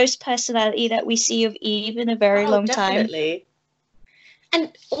the most personality that we see of Eve in a very long time.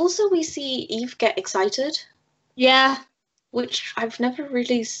 And also we see Eve get excited. Yeah. Which I've never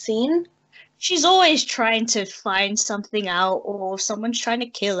really seen. She's always trying to find something out, or someone's trying to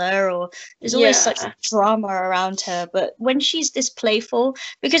kill her, or there's always such drama around her. But when she's this playful,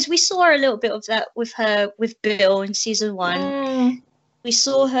 because we saw a little bit of that with Bill in season 1. We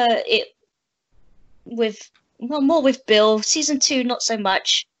saw her more with Bill. Season 2, not so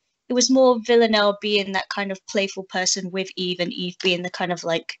much. It was more Villanelle being that kind of playful person with Eve, and Eve being the kind of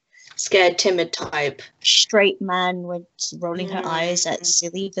like scared, timid type. Straight man with rolling her eyes at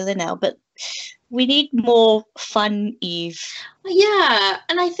silly Villanelle. But we need more fun Eve. Yeah,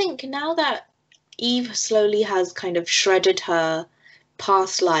 and I think now that Eve slowly has kind of shredded her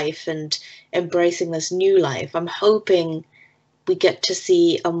past life and embracing this new life, I'm hoping we get to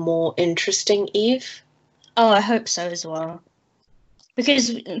see a more interesting Eve. Oh, I hope so as well.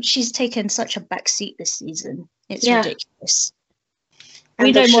 Because she's taken such a backseat this season. It's ridiculous.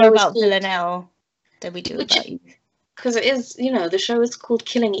 We know more about Villanelle than we do about Eve. Because it is, the show is called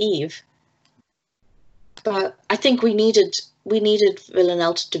Killing Eve. But I think we needed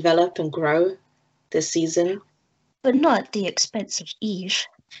Villanelle to develop and grow this season. But not at the expense of Eve.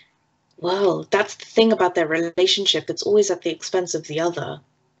 Well, that's the thing about their relationship. It's always at the expense of the other.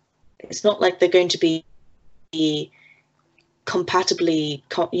 It's not like they're going to be compatibly,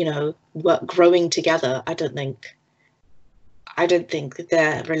 growing together, I don't think. I don't think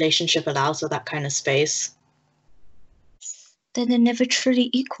their relationship allows for that kind of space. Then they're never truly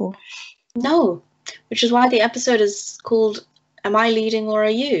equal. No, which is why the episode is called Am I Leading or Are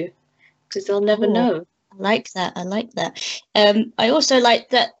You? Because they'll never know. I like that. I also like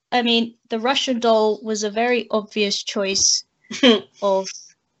that, the Russian doll was a very obvious choice of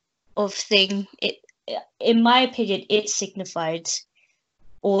thing. In my opinion, it signified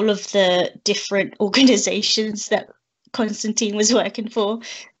all of the different organizations that Constantine was working for.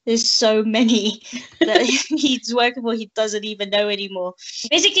 There's so many that he's working for he doesn't even know anymore.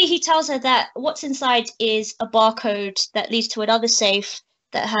 Basically, he tells her that what's inside is a barcode that leads to another safe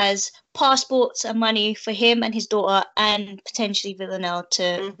that has passports and money for him and his daughter and potentially Villanelle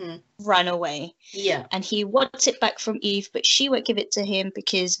to run away. Yeah. And he wants it back from Eve, but she won't give it to him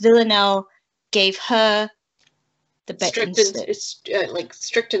because Villanelle gave her the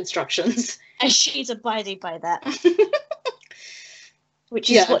strict instructions. And she's abiding by that. Which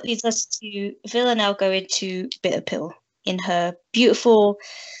is what leads us to Villanelle going to Bitter Pill in her beautiful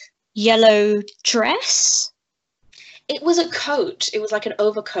yellow dress. It was a coat. It was like an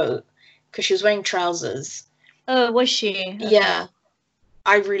overcoat because she was wearing trousers. Oh, was she? Yeah.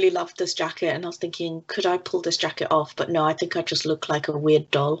 I really loved this jacket and I was thinking, could I pull this jacket off? But no, I think I just look like a weird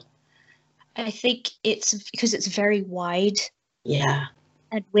doll. I think it's because it's very wide. Yeah.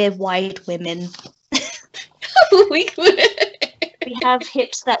 And we're wide women. We have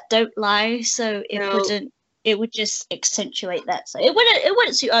hips that don't lie, so it would just accentuate that. So it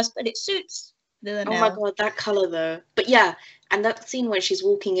wouldn't suit us, but it suits Villanelle. Oh my god, that colour though. But yeah, and that scene where she's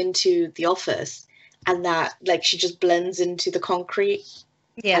walking into the office and that she just blends into the concrete.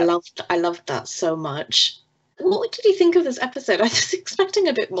 Yeah. I loved that so much. What did you think of this episode? I was expecting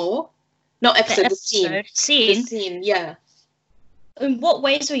a bit more. Not episode, the scene. Scene. The scene, yeah. In what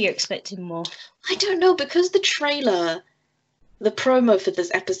ways were you expecting more? I don't know, because the trailer, the promo for this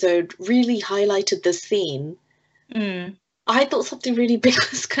episode really highlighted this scene. I thought something really big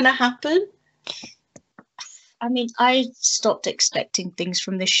was going to happen. I stopped expecting things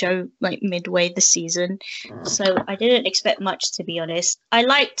from this show midway the season, so I didn't expect much, to be honest. I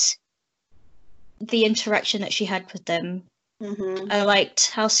liked the interaction that she had with them. I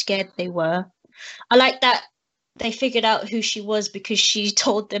liked how scared they were. I liked that they figured out who she was because she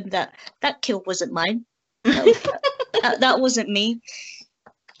told them that kill wasn't mine. That wasn't me.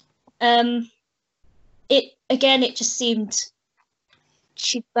 It just seemed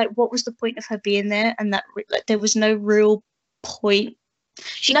what was the point of her being there? And that there was no real point.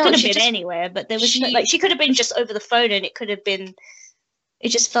 She could have been anywhere, but there was she could have been just over the phone, and it could have been. It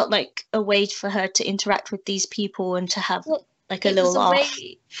just felt like a way for her to interact with these people and to have a little laugh. It was a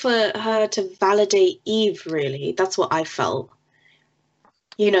way for her to validate Eve, really. That's what I felt.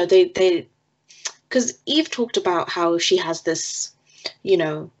 They because Eve talked about how she has this,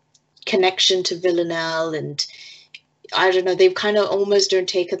 connection to Villanelle, and I don't know, they kind of almost don't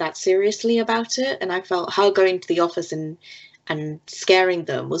take her that seriously about it. And I felt her going to the office and scaring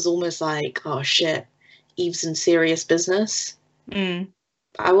them was almost like, oh shit, Eve's in serious business.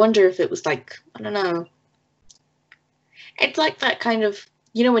 I wonder if it was like, I don't know. It's like that kind of,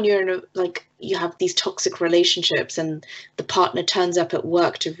 you know, when you're in a, like, you have these toxic relationships and the partner turns up at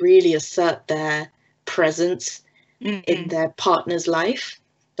work to really assert their presence in their partner's life.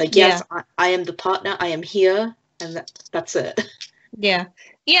 Like, yes, I am the partner, I am here, and that's it. Yeah.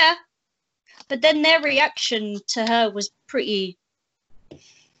 Yeah. But then their reaction to her was pretty,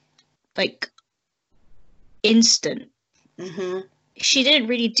 like, instant. She didn't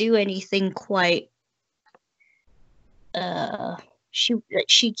really do anything quite. She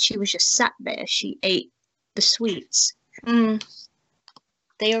was just sat there. She ate the sweets. I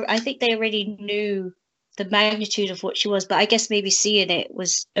think they already knew the magnitude of what she was, but I guess maybe seeing it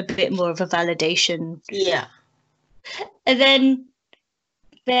was a bit more of a validation. Yeah. And then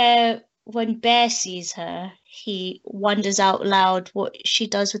when Bear sees her, he wonders out loud what she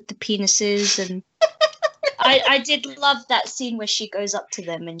does with the penises, and I did love that scene where she goes up to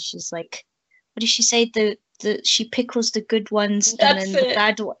them and she's like, what did she say? She pickles the good ones, and then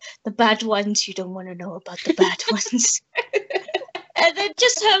the bad ones, you don't want to know about the bad ones. And then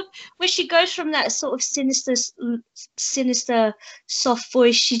just her, when she goes from that sort of sinister, soft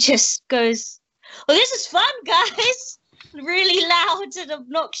voice, she just goes, "Oh, this is fun, guys!" Really loud and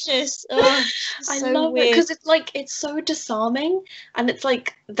obnoxious. Oh, I so love weird. it because it's like, it's so disarming, and it's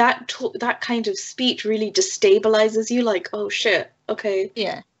like that kind of speech really destabilizes you. Like, oh shit, okay,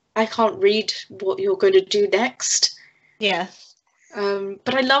 yeah, I can't read what you're going to do next. Yeah.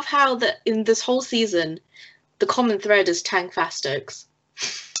 But I love how that in this whole season, the common thread is Tangfastics.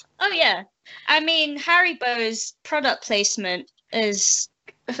 Oh yeah, I mean Haribo's product placement is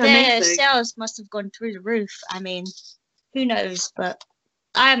Amazing. Their sales must have gone through the roof. I mean, who knows? But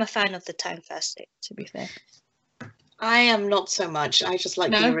I am a fan of the Tangfastic, to be fair. I am not so much. I just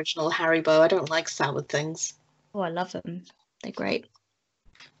like the original Haribo. I don't like sour things. Oh, I love them. They're great.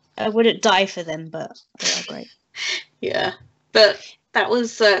 I wouldn't die for them, but they are great. Yeah, but that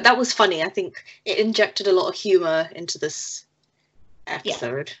was funny. I think it injected a lot of humor into this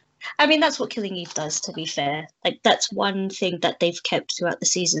episode. Yeah. I mean, that's what Killing Eve does, to be fair. Like, that's one thing that they've kept throughout the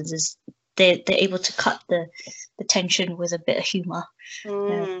seasons is they're able to cut the tension with a bit of humor.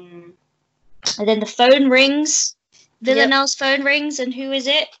 And then the phone rings. Villanelle's phone rings, and who is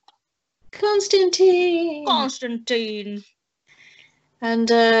it? Constantine.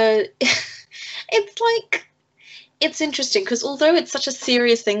 And it's like, it's interesting because although it's such a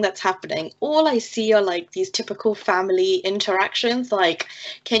serious thing that's happening, all I see are like these typical family interactions. Like,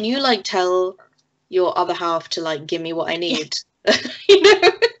 can you like tell your other half to like give me what I need? You know?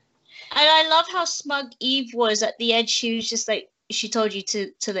 And I love how smug Eve was at the end. She was just like, she told you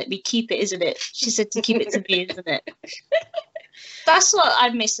to let me keep it, isn't it? She said to keep it to me, isn't it? That's what I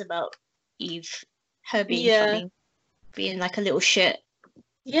miss about Eve. Her being funny. Being like a little shit.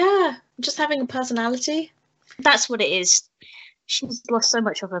 Yeah, just having a personality. That's what it is. She's lost so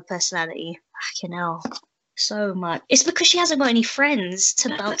much of her personality. Fucking hell. So much. It's because she hasn't got any friends to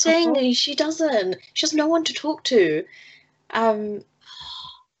bounce off. She doesn't. She has no one to talk to.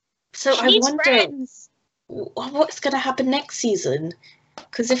 So she I wonder what's going to happen next season.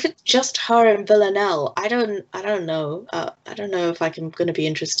 Because if it's just her and Villanelle, I don't know. I don't know if I'm going to be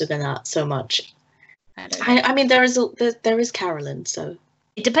interested in that so much. I mean, there is Carolyn, so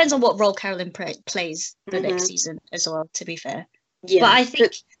it depends on what role Carolyn plays the next season as well. To be fair, yeah. But I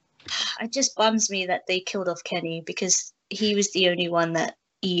think it just bums me that they killed off Kenny because he was the only one that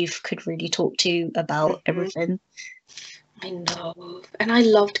Eve could really talk to about everything. I know, and I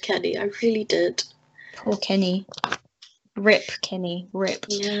loved Kenny. I really did. Poor Kenny. Rip, Kenny. Rip.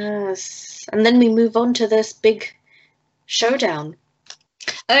 Yes. And then we move on to this big showdown.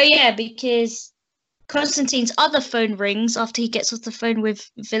 Oh yeah, because Constantine's other phone rings after he gets off the phone with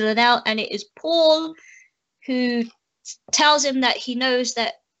Villanelle, and it is Paul who tells him that he knows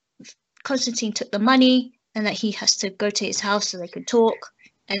that Constantine took the money and that he has to go to his house so they can talk.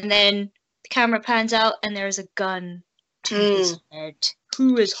 And then the camera pans out and there is a gun to his head.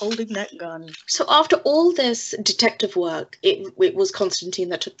 Who is holding that gun? So after all this detective work, it was Constantine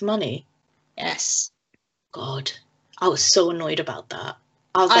that took the money? Yes. God, I was so annoyed about that.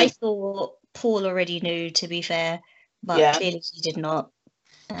 I thought Paul already knew, to be fair, but clearly he did not.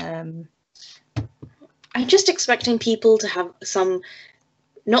 I'm just expecting people to have some,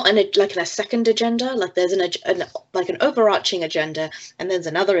 not like a second agenda, like there's an overarching agenda, and there's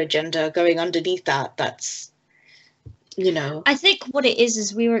another agenda going underneath that. That's you know. I think what it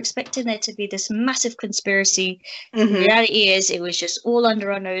is we were expecting there to be this massive conspiracy. The Mhm. reality is it was just all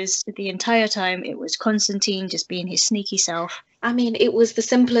under our nose the entire time. It was Constantine just being his sneaky self. I mean, it was the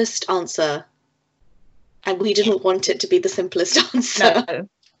simplest answer, and we didn't want it to be the simplest answer. No,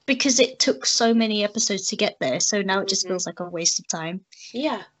 because it took so many episodes to get there, so now it just Mhm. feels like a waste of time.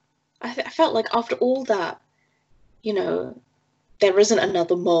 Yeah, I felt like after all that, you know, there isn't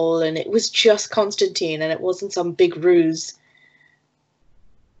another mole, and it was just Constantine, and it wasn't some big ruse.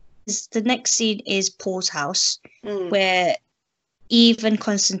 The next scene is Paul's house, Mm. where Eve and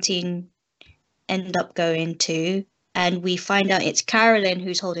Constantine end up going to, and we find out it's Carolyn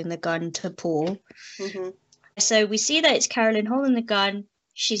who's holding the gun to Paul. Mm-hmm. So we see that it's Carolyn holding the gun.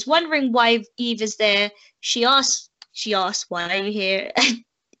 She's wondering why Eve is there. She asks, why are you here? And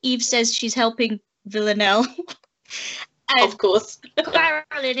Eve says she's helping Villanelle. And Of course.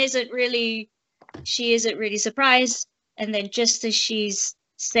 Carolyn isn't really surprised. And then just as she's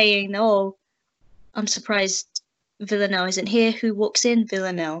saying, oh, I'm surprised Villanelle isn't here, who walks in?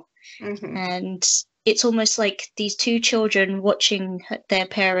 Villanelle. Mm-hmm. And it's almost like these two children watching their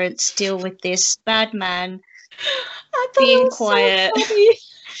parents deal with this bad man, being quiet. So funny.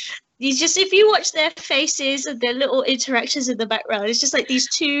 These just, if you watch their faces and their little interactions in the background, it's just like these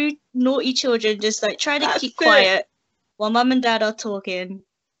two naughty children just like trying to keep quiet while mum and dad are talking.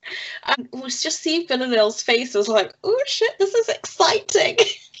 And it was just see Villanelle's face was like, oh shit, this is exciting.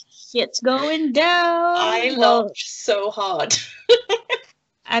 Shit's going down. I laughed so hard.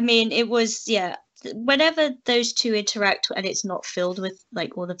 I mean, it was, yeah, whenever those two interact and it's not filled with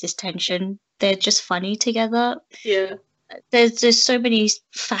like all of this tension, they're just funny together. Yeah. There's so many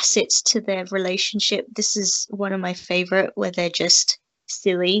facets to their relationship. This is one of my favorite, where they're just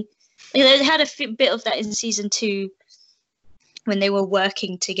silly. They had a bit of that in season 2 when they were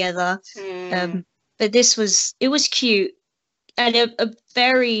working together. But it was cute, and a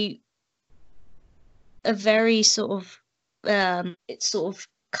very sort of it sort of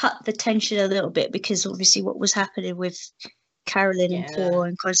cut the tension a little bit, because obviously what was happening with Carolyn and Paul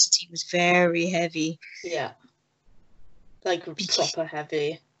and Constantine was very heavy. Yeah. Like proper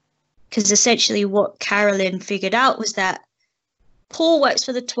heavy. Because essentially what Carolyn figured out was that Paul works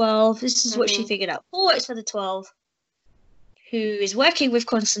for the 12. This is what she figured out. Paul works for the 12, who is working with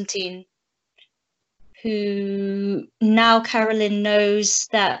Constantine, who now Carolyn knows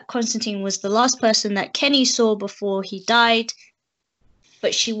that Constantine was the last person that Kenny saw before he died,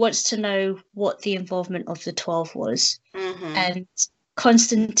 but she wants to know what the involvement of the 12 was. Mm-hmm. And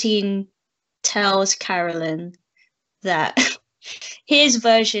Constantine tells Carolyn that his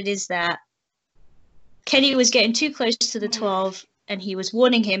version is that Kenny was getting too close to the 12 and he was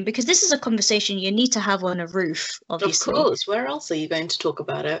warning him, because this is a conversation you need to have on a roof, obviously. Of course, where else are you going to talk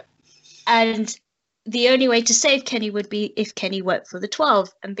about it? And the only way to save Kenny would be if Kenny worked for the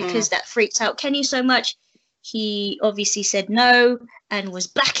 12. And because that freaks out Kenny so much, he obviously said no and was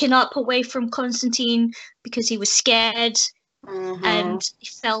backing up away from Constantine because he was scared, and he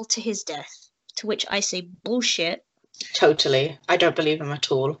fell to his death. To which I say bullshit. Totally. I don't believe him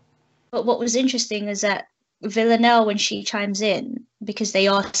at all. But what was interesting is that Villanelle, when she chimes in, because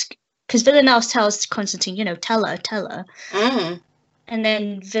Villanelle tells Constantine, tell her. And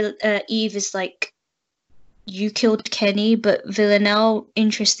then Eve is like, you killed Kenny, but Villanelle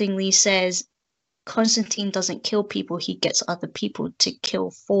interestingly says Constantine doesn't kill people, he gets other people to kill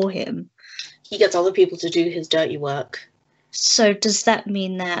for him. He gets other people to do his dirty work. So does that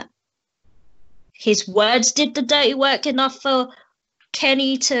mean that his words did the dirty work enough for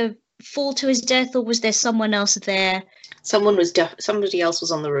Kenny to fall to his death, or was there someone else there? Somebody else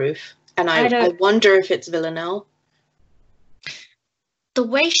was on the roof, and I wonder if it's Villanelle. The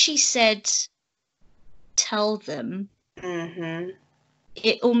way she said, tell them,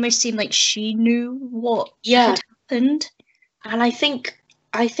 it almost seemed like she knew what had happened. And I think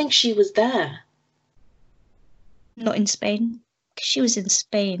she was there. Not in Spain. She was in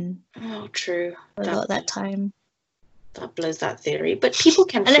Spain. Oh, true. A lot of that time. That blows that theory. But people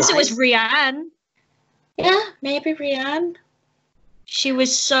can Unless it was Rianne. Yeah, maybe Rianne. She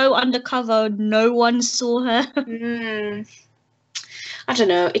was so undercover, no one saw her. I don't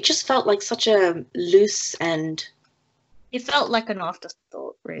know. It just felt like such a loose end. It felt like an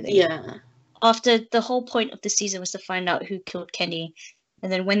afterthought, really. Yeah. After the whole point of the season was to find out who killed Kenny.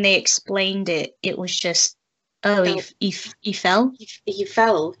 And then when they explained it, it was just, he fell? He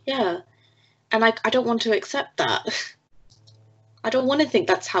fell, yeah. And I don't want to accept that. I don't want to think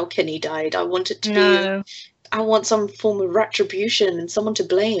that's how Kenny died. I want it to be... I want some form of retribution and someone to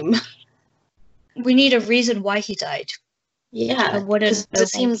blame. We need a reason why he died. Yeah, because it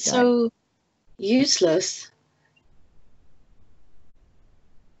seems so useless.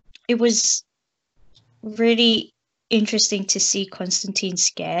 it was really interesting to see Constantine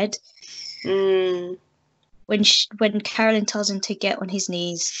scared. When Carolyn tells him to get on his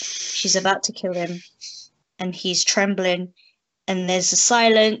knees, she's about to kill him, and he's trembling, and there's a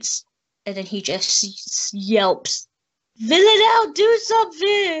silence, and then he just yelps, "Villanelle, do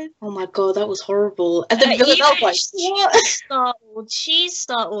something!" Oh my god, that was horrible. And then Villanelle, like, what? She's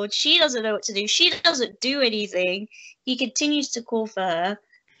startled. She doesn't know what to do. She doesn't do anything. He continues to call for her,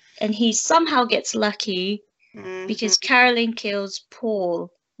 and he somehow gets lucky because Carolyn kills Paul.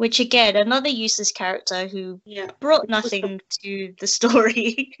 Which, again, another useless character who brought nothing to the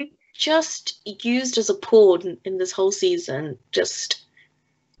story. Just used as a pawn in this whole season.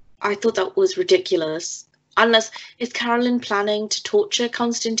 I thought that was ridiculous. Unless, is Carolyn planning to torture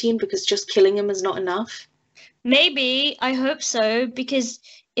Constantine because just killing him is not enough? Maybe, I hope so, because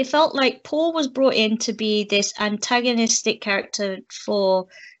it felt like Paul was brought in to be this antagonistic character for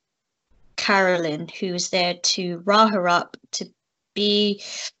Carolyn, who was there to rile her up, to be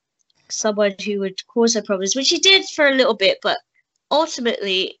someone who would cause her problems, which he did for a little bit, but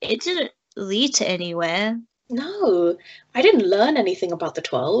ultimately it didn't lead to anywhere. No, I didn't learn anything about the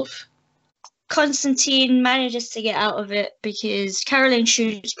 12. Constantine manages to get out of it because Carolyn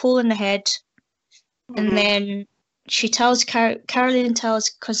shoots Paul in the head, and then she tells Carolyn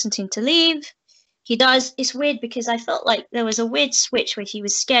tells Constantine to leave. He does. It's weird because I felt like there was a weird switch where he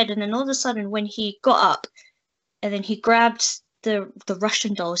was scared, and then all of a sudden when he got up and then he grabbed the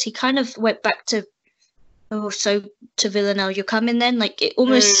Russian dolls, he kind of went back to, to Villanelle, you're coming then? Like, it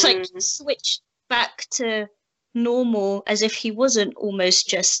almost like switched back to normal, as if he wasn't almost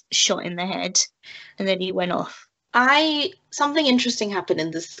just shot in the head, and then he went off. Something interesting happened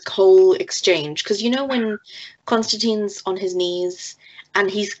in this whole exchange, because you know when Constantine's on his knees and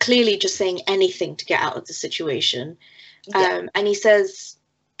he's clearly just saying anything to get out of the situation, and he says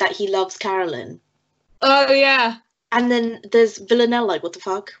that he loves Carolyn. Oh yeah. And then there's Villanelle, like, what the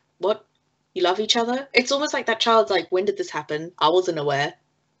fuck? What? You love each other? It's almost like that child's like, when did this happen? I wasn't aware.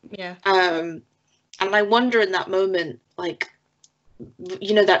 Yeah. And I wonder in that moment, like,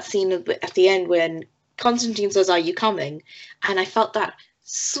 you know, that scene at the end when Constantine says, "Are you coming?" And I felt that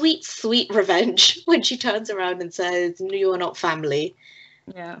sweet, sweet revenge when she turns around and says, "No, you are not family."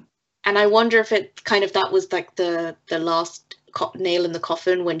 Yeah. And I wonder if it kind of, that was like the last nail in the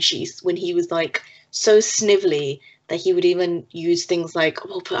coffin when he was like so snivelly that he would even use things like,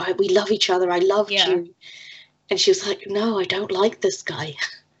 "Oh, but we love each other. I loved you." And she was like, "No, I don't like this guy."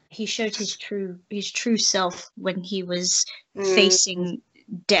 He showed his true self when he was facing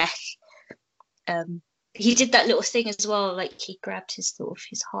death. He did that little thing as well, like he grabbed his sort of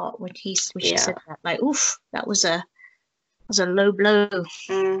his heart when she said that, like, oof, that was a low blow.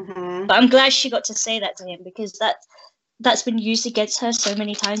 But I'm glad she got to say that to him, because that's been used against her so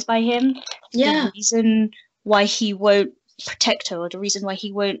many times by him. Yeah. The reason why he won't protect her, or the reason why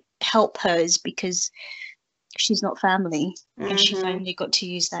he won't help her, is because she's not family. And she finally got to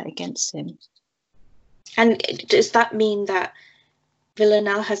use that against him. And does that mean that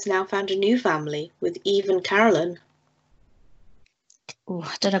Villanelle has now found a new family with Eve and Carolyn? Oh,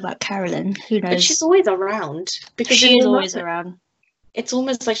 I don't know about Carolyn. Who knows? But she's always around. Because she's always around. It's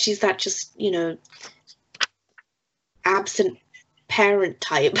almost like she's that just, you know, absent parent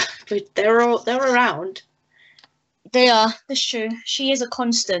type. But they're around. They are. That's true. She is a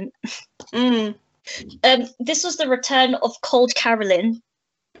constant. This was the return of Cold Carolyn,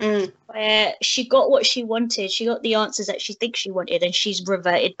 where she got what she wanted. She got the answers that she thinks she wanted, and she's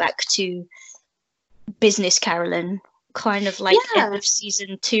reverted back to business Carolyn, kind of like end of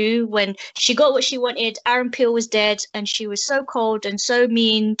season 2, when she got what she wanted. Aaron Peel was dead, and she was so cold and so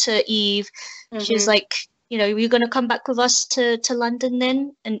mean to Eve. She was like, you know, you're going to come back with us to London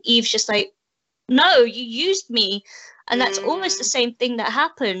then? And Eve's just like, no, you used me. And that's almost the same thing that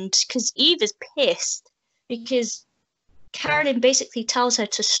happened, because Eve is pissed because Carolyn basically tells her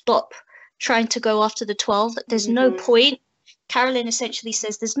to stop trying to go after the 12. There's no point. Carolyn essentially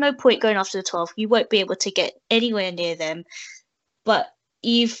says there's no point going after the 12. You won't be able to get anywhere near them. But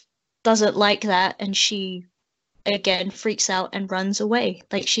Eve doesn't like that, and she again freaks out and runs away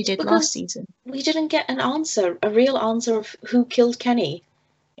like she did last season. We didn't get a real answer of who killed Kenny.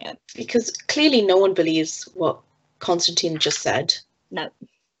 Yeah. Because clearly no one believes what Constantine just said. No.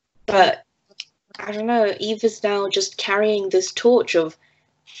 But I don't know, Eve is now just carrying this torch of,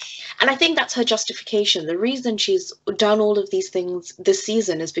 and I think that's her justification. The reason she's done all of these things this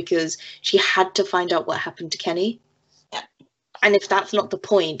season is because she had to find out what happened to Kenny. Yeah. And if that's not the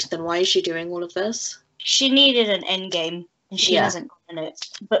point, then why is she doing all of this? She needed an end game, and she hasn't gotten it.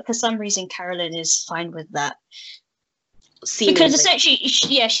 But for some reason, Carolyn is fine with that. seemingly. Because essentially,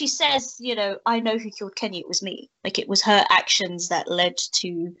 she says, I know who killed Kenny. It was me. Like, it was her actions that led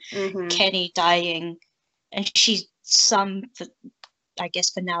to Kenny dying. And I guess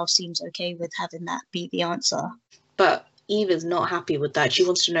for now, seems okay with having that be the answer. But Eve is not happy with that. She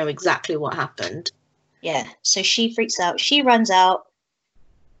wants to know exactly what happened. Yeah, so she freaks out. She runs out.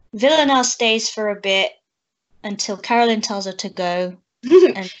 Villanelle stays for a bit until Carolyn tells her to go.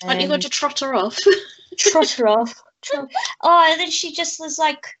 And Aren't you going to trot her off? Trot her off. And then she just was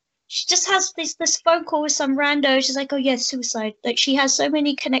like, she just has this phone call with some rando. She's like, oh yeah, suicide. Like, she has so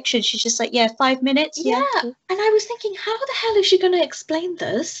many connections. She's just like, 5 minutes. Yeah. And I was thinking, how the hell is she going to explain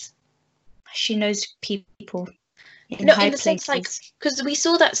this? She knows people. In the sense, like, because we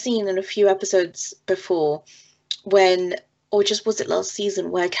saw that scene in a few episodes before when, or just was it last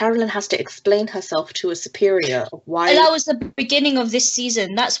season, where Carolyn has to explain herself to a superior of why. And that was the beginning of this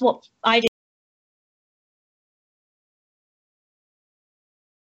season. That's what I did.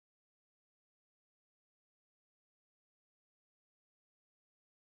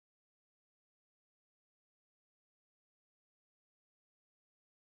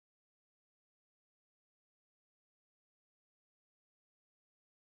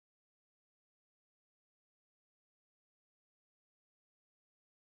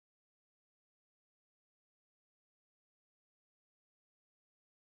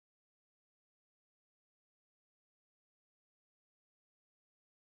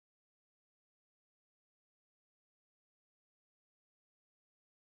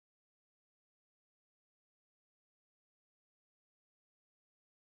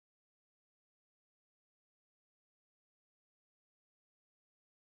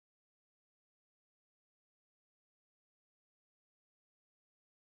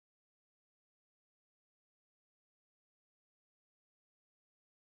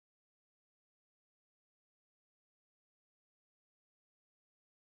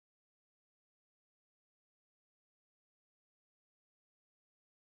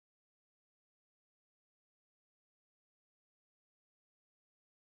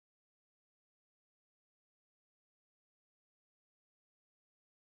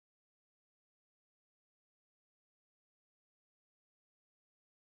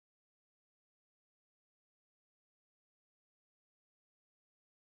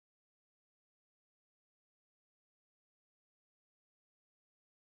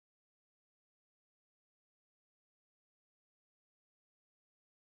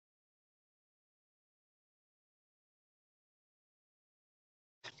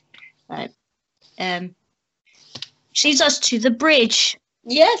 Right. She's us to the bridge.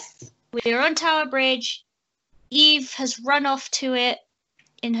 Yes. We're on Tower Bridge. Eve has run off to it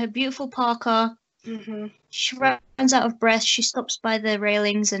in her beautiful parka. She runs out of breath. She stops by the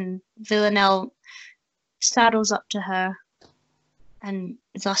railings, and Villanelle saddles up to her, and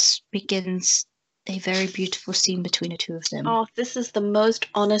thus begins a very beautiful scene between the two of them. Oh, this is the most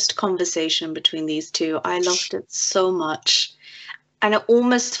honest conversation between these two. I loved it so much. And it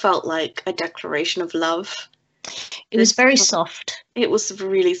almost felt like a declaration of love. It was very soft. It was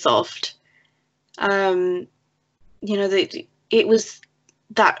really soft. It was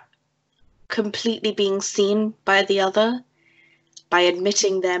that completely being seen by the other, by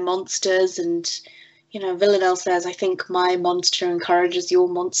admitting they're monsters. And, Villanelle says, I think my monster encourages your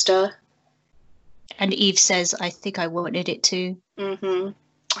monster. And Eve says, I think I wanted it to.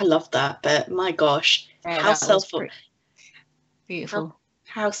 I love that bit. My gosh. Yeah, how beautiful.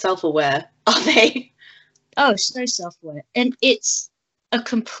 How self-aware are they? Oh, so self-aware. And it's a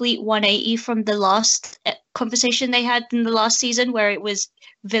complete 180 from the last conversation they had in the last season, where it was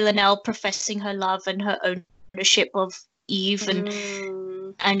Villanelle professing her love and her ownership of Eve,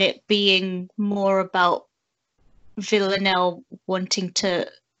 and it being more about Villanelle wanting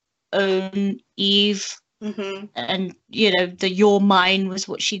to own Eve. And the "you're mine" was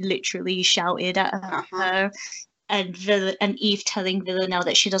what she literally shouted at her. And Eve telling Villanelle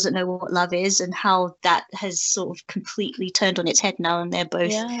that she doesn't know what love is, and how that has sort of completely turned on its head now, and they're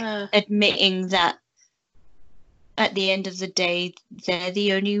both admitting that at the end of the day, they're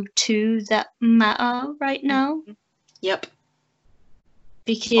the only two that matter right now. Yep.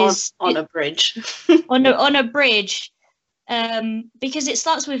 Because on a bridge. on a bridge. Because it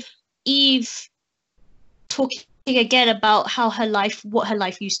starts with Eve talking again about what her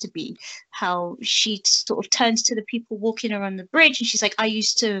life used to be, how she sort of turns to the people walking around the bridge, and she's like,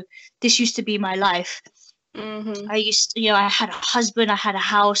 this used to be my life. I had a husband, I had a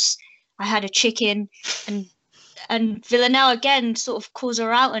house, I had a chicken, and and Villanelle again sort of calls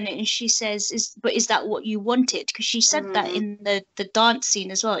her out on it, and she says, is that what you wanted?" Because she said that in the dance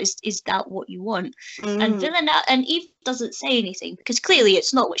scene as well. Is that what you want? And Villanelle and Eve doesn't say anything because clearly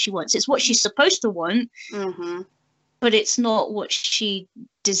it's not what she wants. It's what she's supposed to want, but it's not what she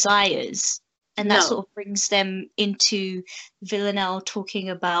desires. And that sort of brings them into Villanelle talking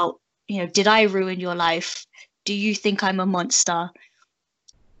about, did I ruin your life? Do you think I'm a monster?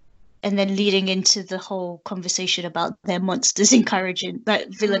 And then leading into the whole conversation about their monsters encouraging,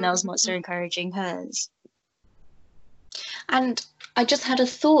 that Villanelle's monster encouraging hers. And I just had a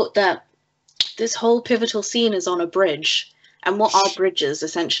thought that this whole pivotal scene is on a bridge. And what are bridges,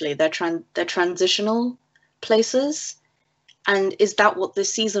 essentially? They're transitional places. And is that what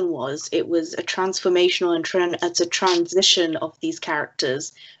this season was? It was a transformational and it's a transition of these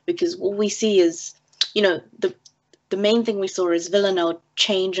characters. Because what we see is, the main thing we saw is Villanelle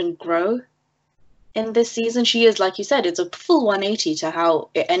change and grow in this season. She is, like you said, it's a full 180 to how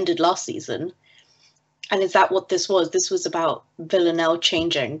it ended last season. And is that what this was? This was about Villanelle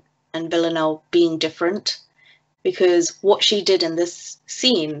changing and Villanelle being different. Because what she did in this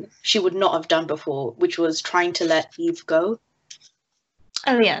scene, she would not have done before, which was trying to let Eve go.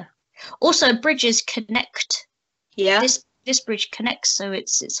 Oh, yeah. Also, bridges connect. Yeah. This bridge connects, so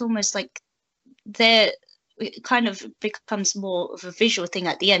it's almost like it kind of becomes more of a visual thing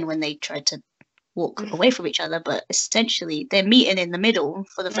at the end when they try to walk away from each other, but essentially they're meeting in the middle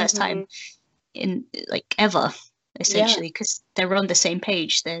for the first time in ever, essentially, because they're on the same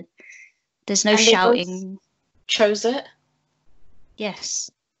page. There's no shouting. Chose it.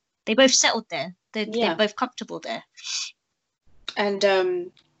 Yes, they both settled there. They're both comfortable there.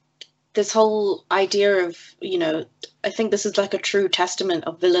 And this whole idea of, I think this is like a true testament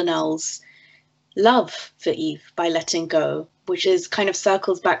of Villanelle's love for Eve by letting go, which is kind of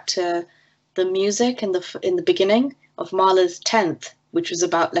circles back to the music in the beginning of Mahler's 10th, which was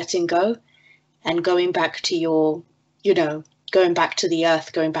about letting go and going back to your, going back to the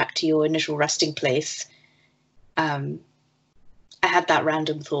earth, going back to your initial resting place. I had that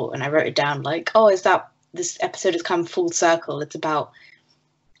random thought and I wrote it down like, this episode has come full circle. It's about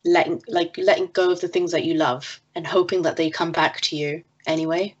letting go of the things that you love and hoping that they come back to you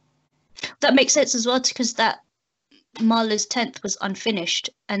anyway. That makes sense as well, because that Mahler's 10th was unfinished,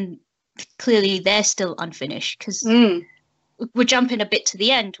 and clearly they're still unfinished, because we're jumping a bit to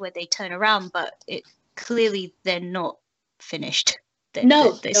the end where they turn around, but clearly they're not finished.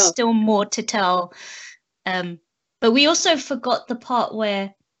 There's still more to tell. But we also forgot the part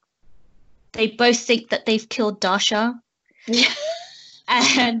where they both think that they've killed Dasha. Yeah.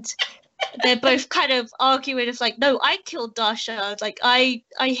 And they're both kind of arguing. It's like, no, I killed Dasha. Like, I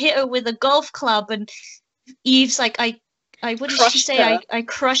hit her with a golf club, and Eve's like, what did she say? I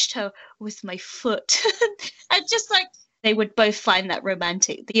crushed her with my foot. And just like, they would both find that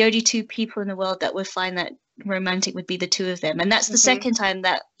romantic. The only two people in the world that would find that romantic would be the two of them. And that's the second time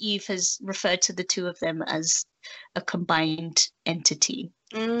that Eve has referred to the two of them as a combined entity.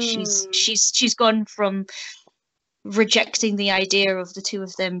 She's gone from rejecting the idea of the two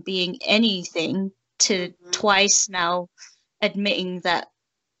of them being anything to twice now admitting that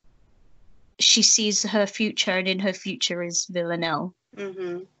she sees her future, and in her future is Villanelle.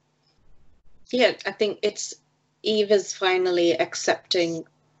 Yeah, I think it's Eve is finally accepting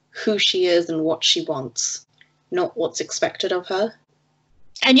who she is and what she wants, not what's expected of her.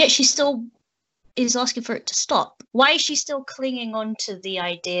 And yet she still is asking for it to stop. Why is she still clinging on to the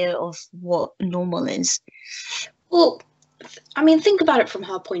idea of what normal is? Well, I mean, think about it from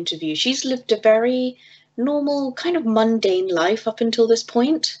her point of view. She's lived a very normal, kind of mundane life up until this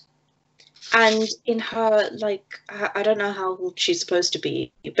point. And in her, I don't know how old she's supposed to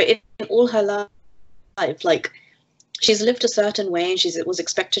be, but in all her life, she's lived a certain way and she was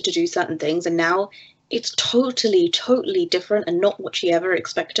expected to do certain things. And now it's totally, totally different and not what she ever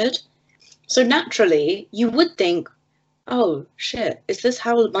expected. So naturally, you would think, oh, shit, is this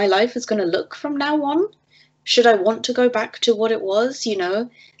how my life is going to look from now on? Should I want to go back to what it was?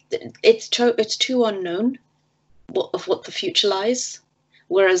 It's too unknown of what the future lies.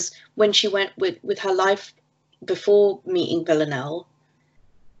 Whereas when she went with her life before meeting Villanelle,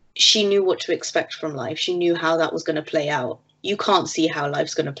 she knew what to expect from life. She knew how that was going to play out. You can't see how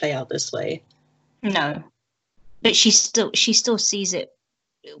life's going to play out this way. No, but she still sees it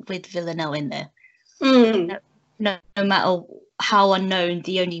with Villanelle in there. No matter how unknown,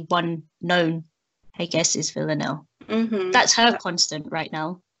 the only one known, I guess, is Villanelle. That's her constant right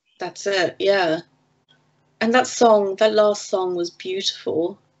now. That's it, yeah. And that last song was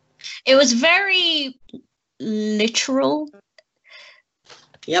beautiful. It was very literal.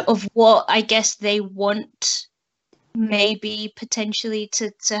 Yep. Of what I guess they want maybe potentially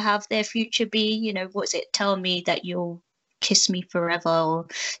to have their future be, you know, what's it? Tell me that you'll kiss me forever, or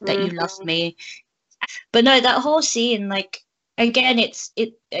that you love me. But no, that whole scene, like, again, it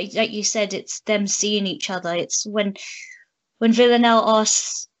like you said, it's them seeing each other. It's when Villanelle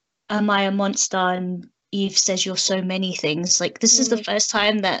asks, "Am I a monster?" and Eve says, "You're so many things." Like, this is the first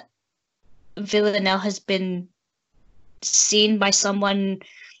time that Villanelle has been seen by someone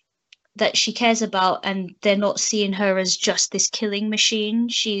that she cares about, and they're not seeing her as just this killing machine.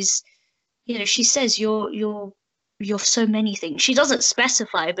 She's, you know, she says, you're so many things. She doesn't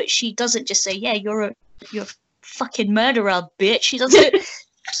specify, but she doesn't just say, yeah, you're a fucking murderer, bitch. She doesn't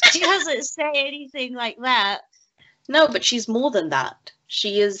say anything like that. No, but she's more than that.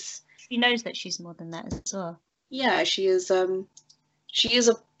 She knows that she's more than that as well. Yeah, she is a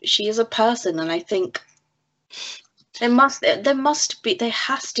person, and I think there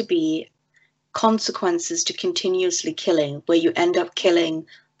has to be consequences to continuously killing, where you end up killing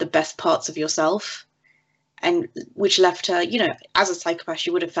the best parts of yourself, and which left her, you know, as a psychopath, she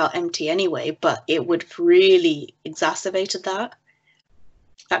would have felt empty anyway, but it would have really exacerbated that.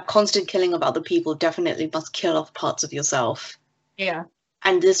 That constant killing of other people definitely must kill off parts of yourself. Yeah.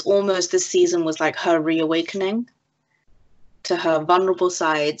 And this season was like her reawakening to her vulnerable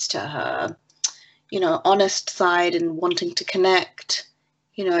sides, to her, you know, honest side and wanting to connect.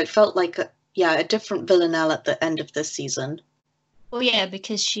 You know, it felt like a different Villanelle at the end of this season. Well, yeah,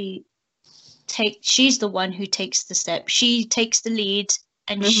 because she's the one who takes the step. She takes the lead,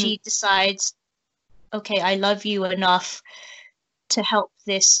 and she decides, okay, I love you enough to help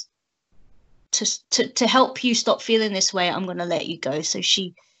this, to help you stop feeling this way. I'm going to let you go. So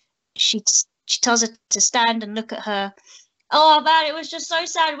she tells her to stand and look at her. Oh man, it was just so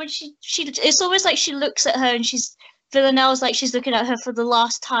sad when she it's almost like she looks at her and Villanelle's like she's looking at her for the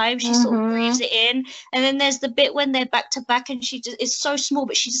last time. She sort of breathes it in, and then there's the bit when they're back to back, and it's so small,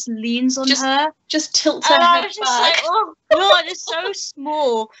 but she just leans on her, just tilts her head back. Like, oh god, it's so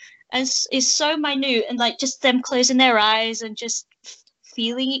small and it's so minute, and like just them closing their eyes and just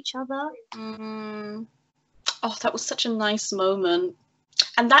feeling each other. Oh, that was such a nice moment.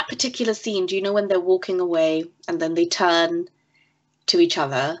 And that particular scene, do you know when they're walking away and then they turn to each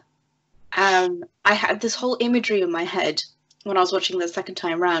other? I had this whole imagery in my head when I was watching the second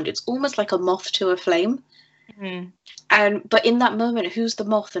time round. It's almost like a moth to a flame. But in that moment, who's the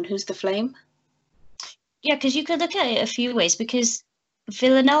moth and who's the flame? Yeah, because you could look at it a few ways, because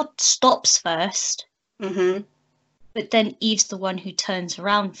Villanelle stops first, but then Eve's the one who turns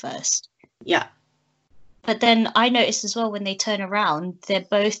around first. Yeah. But then I noticed as well, when they turn around,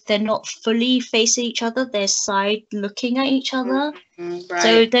 they're not fully facing each other. They're side looking at each other. Right.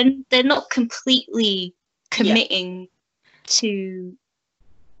 So then they're not completely committing to,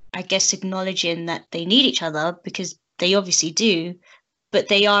 I guess, acknowledging that they need each other, because they obviously do, but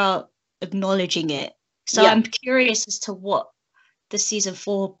they are acknowledging it. So I'm curious as to what the season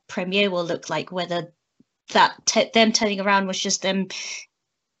 4 premiere will look like, whether them turning around was just them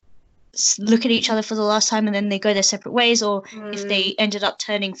look at each other for the last time and then they go their separate ways, or if they ended up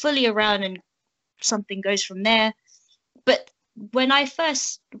turning fully around and something goes from there. But when I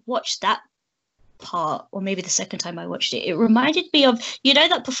first watched that part, or maybe the second time I watched it, it reminded me of, you know,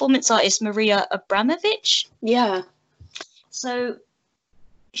 that performance artist Maria Abramovich? Yeah. So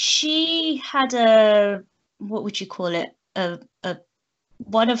she had a, what would you call it, a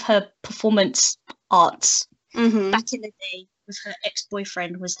one of her performance arts back in the day with her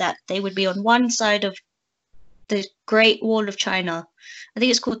ex-boyfriend was that they would be on one side of the Great Wall of China. I think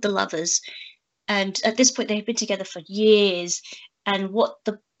it's called The Lovers. And at this point, they had been together for years. And what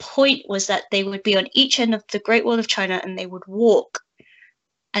the point was that they would be on each end of the Great Wall of China, and they would walk,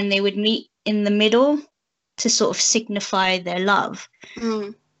 and they would meet in the middle to sort of signify their love.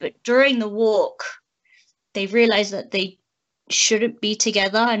 But during the walk, they realized that they shouldn't be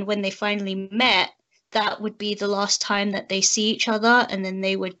together. And when they finally met, that would be the last time that they see each other, and then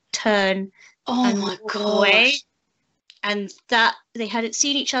they would turn and walk away. And that they hadn't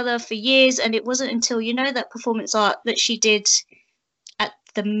seen each other for years, and it wasn't until, you know, that performance art that she did at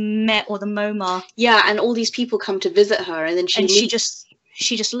the Met or the MoMA. Yeah, and all these people come to visit her, and then she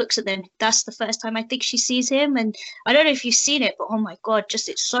just looks at them. That's the first time I think she sees him, and I don't know if you've seen it, but oh my god, just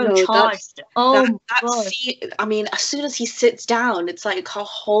it's so charged. God. I mean, as soon as he sits down, it's like her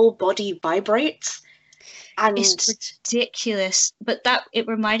whole body vibrates. And it's ridiculous, but that it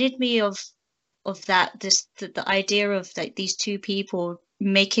reminded me of that the idea of like these two people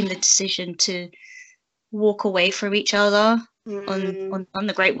making the decision to walk away from each other on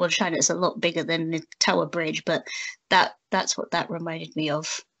the Great Wall of China. It's a lot bigger than the Tower Bridge, but that's what that reminded me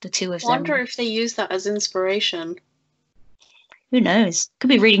of, the two of them. I wonder if they use that as inspiration. who knows? Could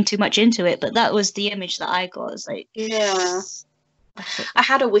be reading too much into it, but that was the image that I got. It's like, Yeah. I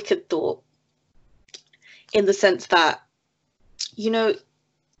had a wicked thought in the sense that,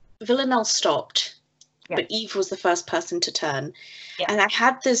 Villanelle stopped, but Eve was the first person to turn. Yeah. And I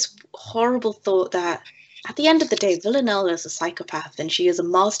had this horrible thought that at the end of the day, Villanelle is a psychopath and she is a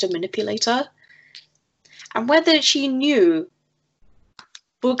master manipulator. And whether she knew,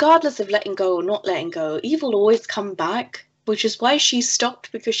 regardless of letting go or not letting go, Eve will always come back, which is why she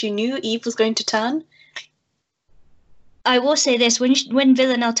stopped, because she knew Eve was going to turn. I will say this, when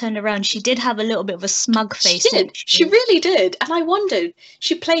Villanelle turned around, she did have a little bit of a smug face. She really did. And I wondered,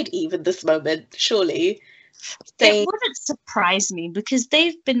 she played Eve in this moment, surely. It wouldn't surprise me, because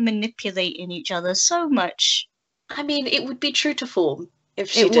they've been manipulating each other so much. I mean, it would be true to form if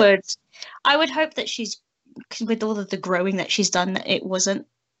she did. It would. I would hope that with all of the growing that she's done, that it wasn't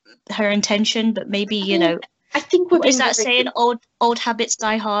her intention, but maybe, I think we're is that saying old habits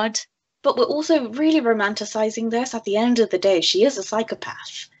die hard? But we're also really romanticizing this. At the end of the day, she is a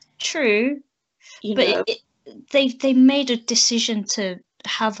psychopath. True. But they made a decision to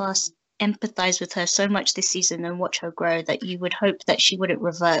have us empathize with her so much this season and watch her grow that you would hope that she wouldn't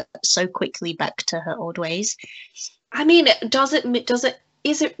revert so quickly back to her old ways. I mean,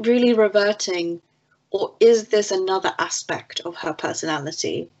 is it really reverting, or is this another aspect of her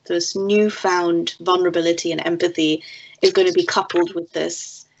personality? This newfound vulnerability and empathy is going to be coupled with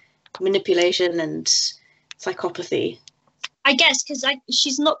this manipulation and psychopathy. I guess because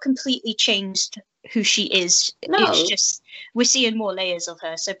she's not completely changed who she is. No. It's just we're seeing more layers of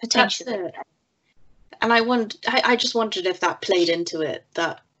her, so potentially. That's it. And I just wondered if that played into it,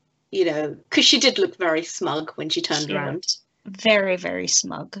 that, because she did look very smug when she turned around. Very, very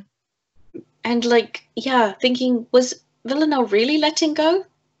smug. And thinking, was Villanelle really letting go?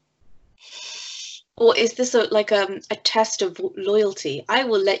 Or is this a test of loyalty? I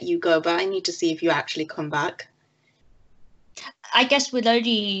will let you go, but I need to see if you actually come back. I guess we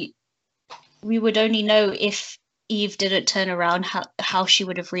would only know if Eve didn't turn around, how she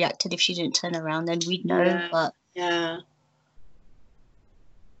would have reacted if she didn't turn around, then we'd know. Yeah. But yeah,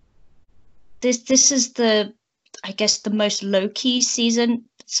 this is the most low-key season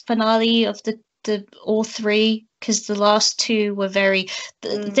finale of the all three, because the last two were very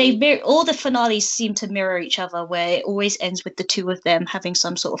all the finales seem to mirror each other, where it always ends with the two of them having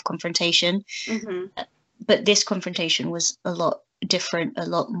some sort of confrontation. Mm-hmm. But this confrontation was a lot different, a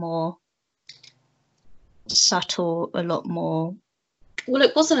lot more subtle, a lot more... Well,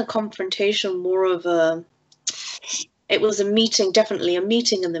 it wasn't a confrontation, more of it was a meeting, definitely a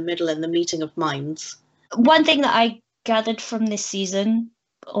meeting in the middle, and the meeting of minds. One thing that I gathered from this season,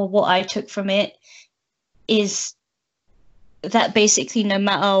 or what I took from it, is that basically no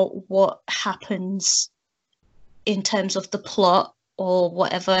matter what happens in terms of the plot or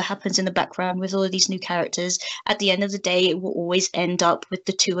whatever happens in the background with all of these new characters, at the end of the day, it will always end up with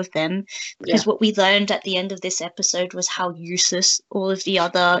the two of them. Because what we learned at the end of this episode was how useless all of the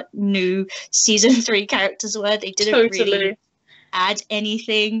other new season 3 characters were. They didn't really add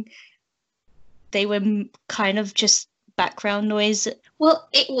anything. They were kind of just background noise. Well,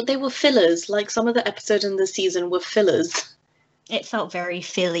 they were fillers. Like, some of the episodes in the season were fillers. It felt very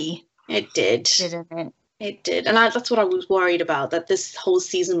filly. It did. Didn't it? It did. And that's what I was worried about, that this whole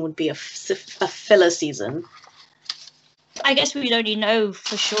season would be a filler season. I guess we'd only know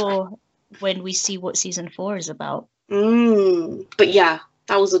for sure when we see what season 4 is about. But yeah,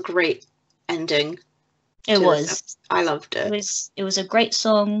 that was a great ending. It was. I loved it. It was a great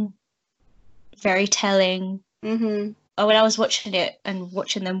song. Very telling. Mm-hmm. Oh, when I was watching it and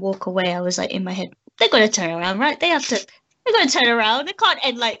watching them walk away, I was like in my head, they're going to turn around, right? They're going to turn around. They can't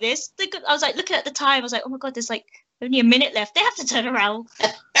end like this. I was like looking at the time. I was like, oh my God, there's like only a minute left. They have to turn around.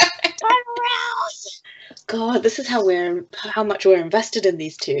 Turn around. God, this is how much we're invested in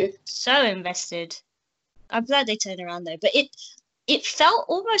these two. So invested. I'm glad they turned around though. But it felt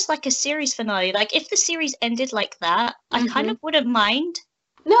almost like a series finale. Like if the series ended like that, I kind of wouldn't mind.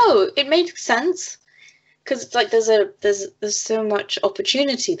 No, it made sense. Because it's like there's so much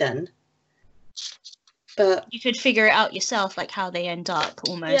opportunity then. But you could figure it out yourself, like how they end up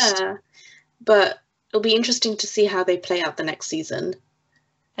almost. Yeah. But it'll be interesting to see how they play out the next season.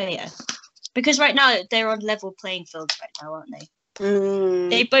 Oh yeah. Because right now they're on level playing fields right now, aren't they?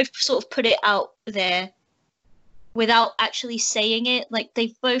 They both sort of put it out there without actually saying it. Like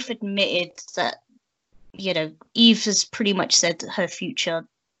they've both admitted that, Eve has pretty much said that her future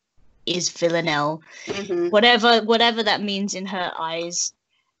is Villanelle. Whatever that means in her eyes.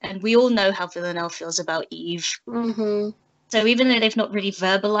 And we all know how Villanelle feels about Eve. So even though they've not really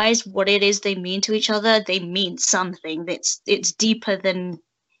verbalized what it is they mean to each other, they mean something. It's deeper than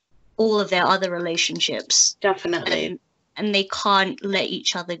all of their other relationships. Definitely. And they can't let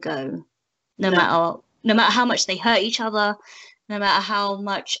each other go, no matter how much they hurt each other, no matter how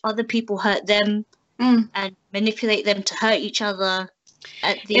much other people hurt them and manipulate them to hurt each other.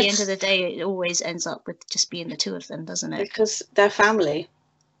 At the end of the day, it always ends up with just being the two of them, doesn't it? Because they're family.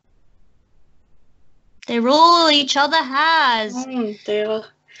 They're all each other has. They are.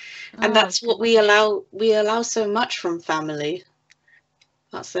 And that's what we allow so much from family.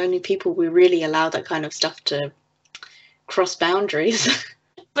 That's the only people we really allow that kind of stuff to cross boundaries.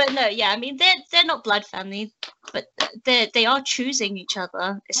 But no, yeah, I mean they're not blood family, but they are choosing each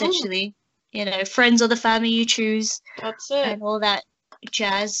other essentially. You know, friends are the family you choose. That's it. And all that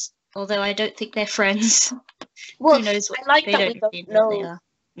jazz. Although I don't think they're friends. Well, who knows what I like they that we don't know.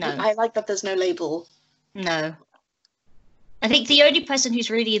 No. I like that there's no label. No. I think the only person who's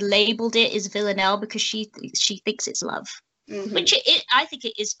really labeled it is Villanelle because she thinks it's love. Which I think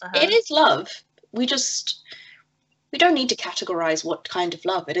it is for her. It is love. We don't need to categorize what kind of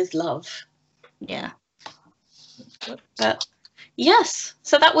love. It is love. Yeah. But yes.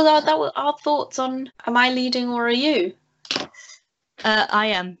 So that was our thoughts on am I leading or are you? I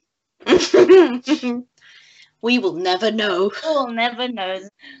am. We will never know. We'll never know.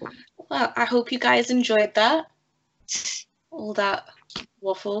 Well, I hope you guys enjoyed that. All that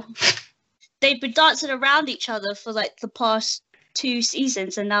waffle. They've been dancing around each other for like the past 2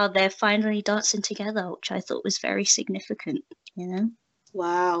 seasons, and now they're finally dancing together, which I thought was very significant, you know?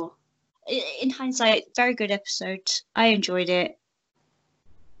 Wow. In hindsight, very good episode. I enjoyed it.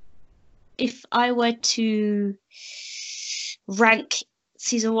 If I were to rank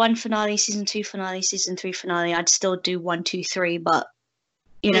season 1 finale, season 2 finale, season 3 finale, I'd still do 1, 2, 3, but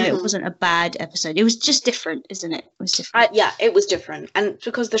you know, it wasn't a bad episode. It was just different, isn't it? It was different. Yeah, it was different. And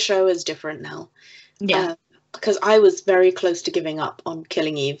because the show is different now. Yeah. Because I was very close to giving up on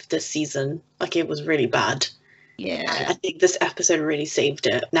Killing Eve this season. Like, it was really bad. Yeah. I think this episode really saved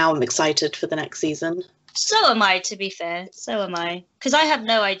it. Now I'm excited for the next season. So am I, to be fair. So am I. Because I have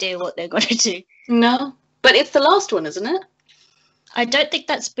no idea what they're going to do. No. But it's the last one, isn't it? I don't think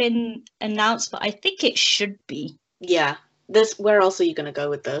that's been announced, but I think it should be. Yeah. Where else are you going to go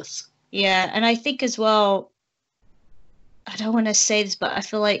with this? Yeah, and I think as well, I don't want to say this, but I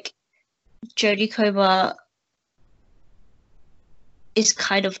feel like Jodie Comer is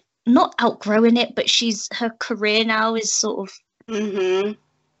kind of not outgrowing it, but her career now is sort of.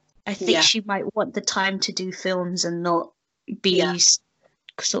 I think she might want the time to do films and not be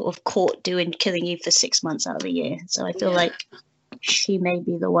sort of caught doing Killing Eve for 6 months out of the year. So I feel like she may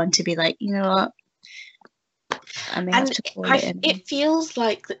be the one to be like, you know what? I may have to call it. It feels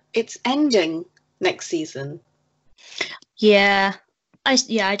like it's ending next season. Yeah, I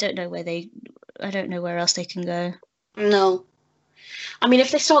don't know I don't know where else they can go. No, I mean,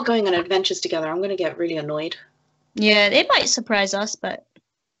 if they start going on adventures together, I'm going to get really annoyed. Yeah, they might surprise us, but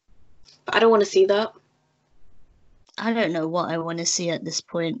I don't want to see that. I don't know what I want to see at this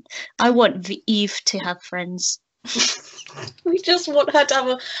point. I want Eve to have friends. We just want her to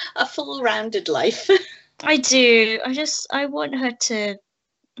have a full-rounded life. I do. I want her to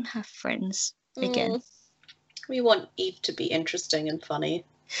have friends again. We want Eve to be interesting and funny.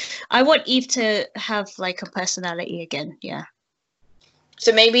 I want Eve to have like a personality again. Yeah.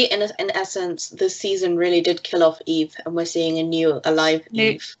 So maybe in essence, this season really did kill off Eve, and we're seeing a alive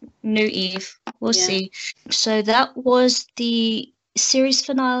Eve. New Eve. We'll see. So that was the series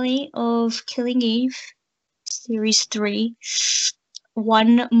finale of Killing Eve, series 3.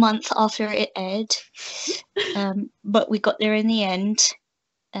 1 month after it aired, but we got there in the end.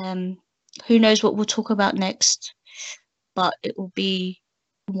 Who knows what we'll talk about next, but it will be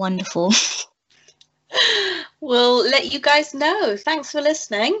wonderful. We'll let you guys know. Thanks for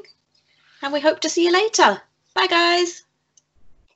listening, and we hope to see you later. Bye, guys.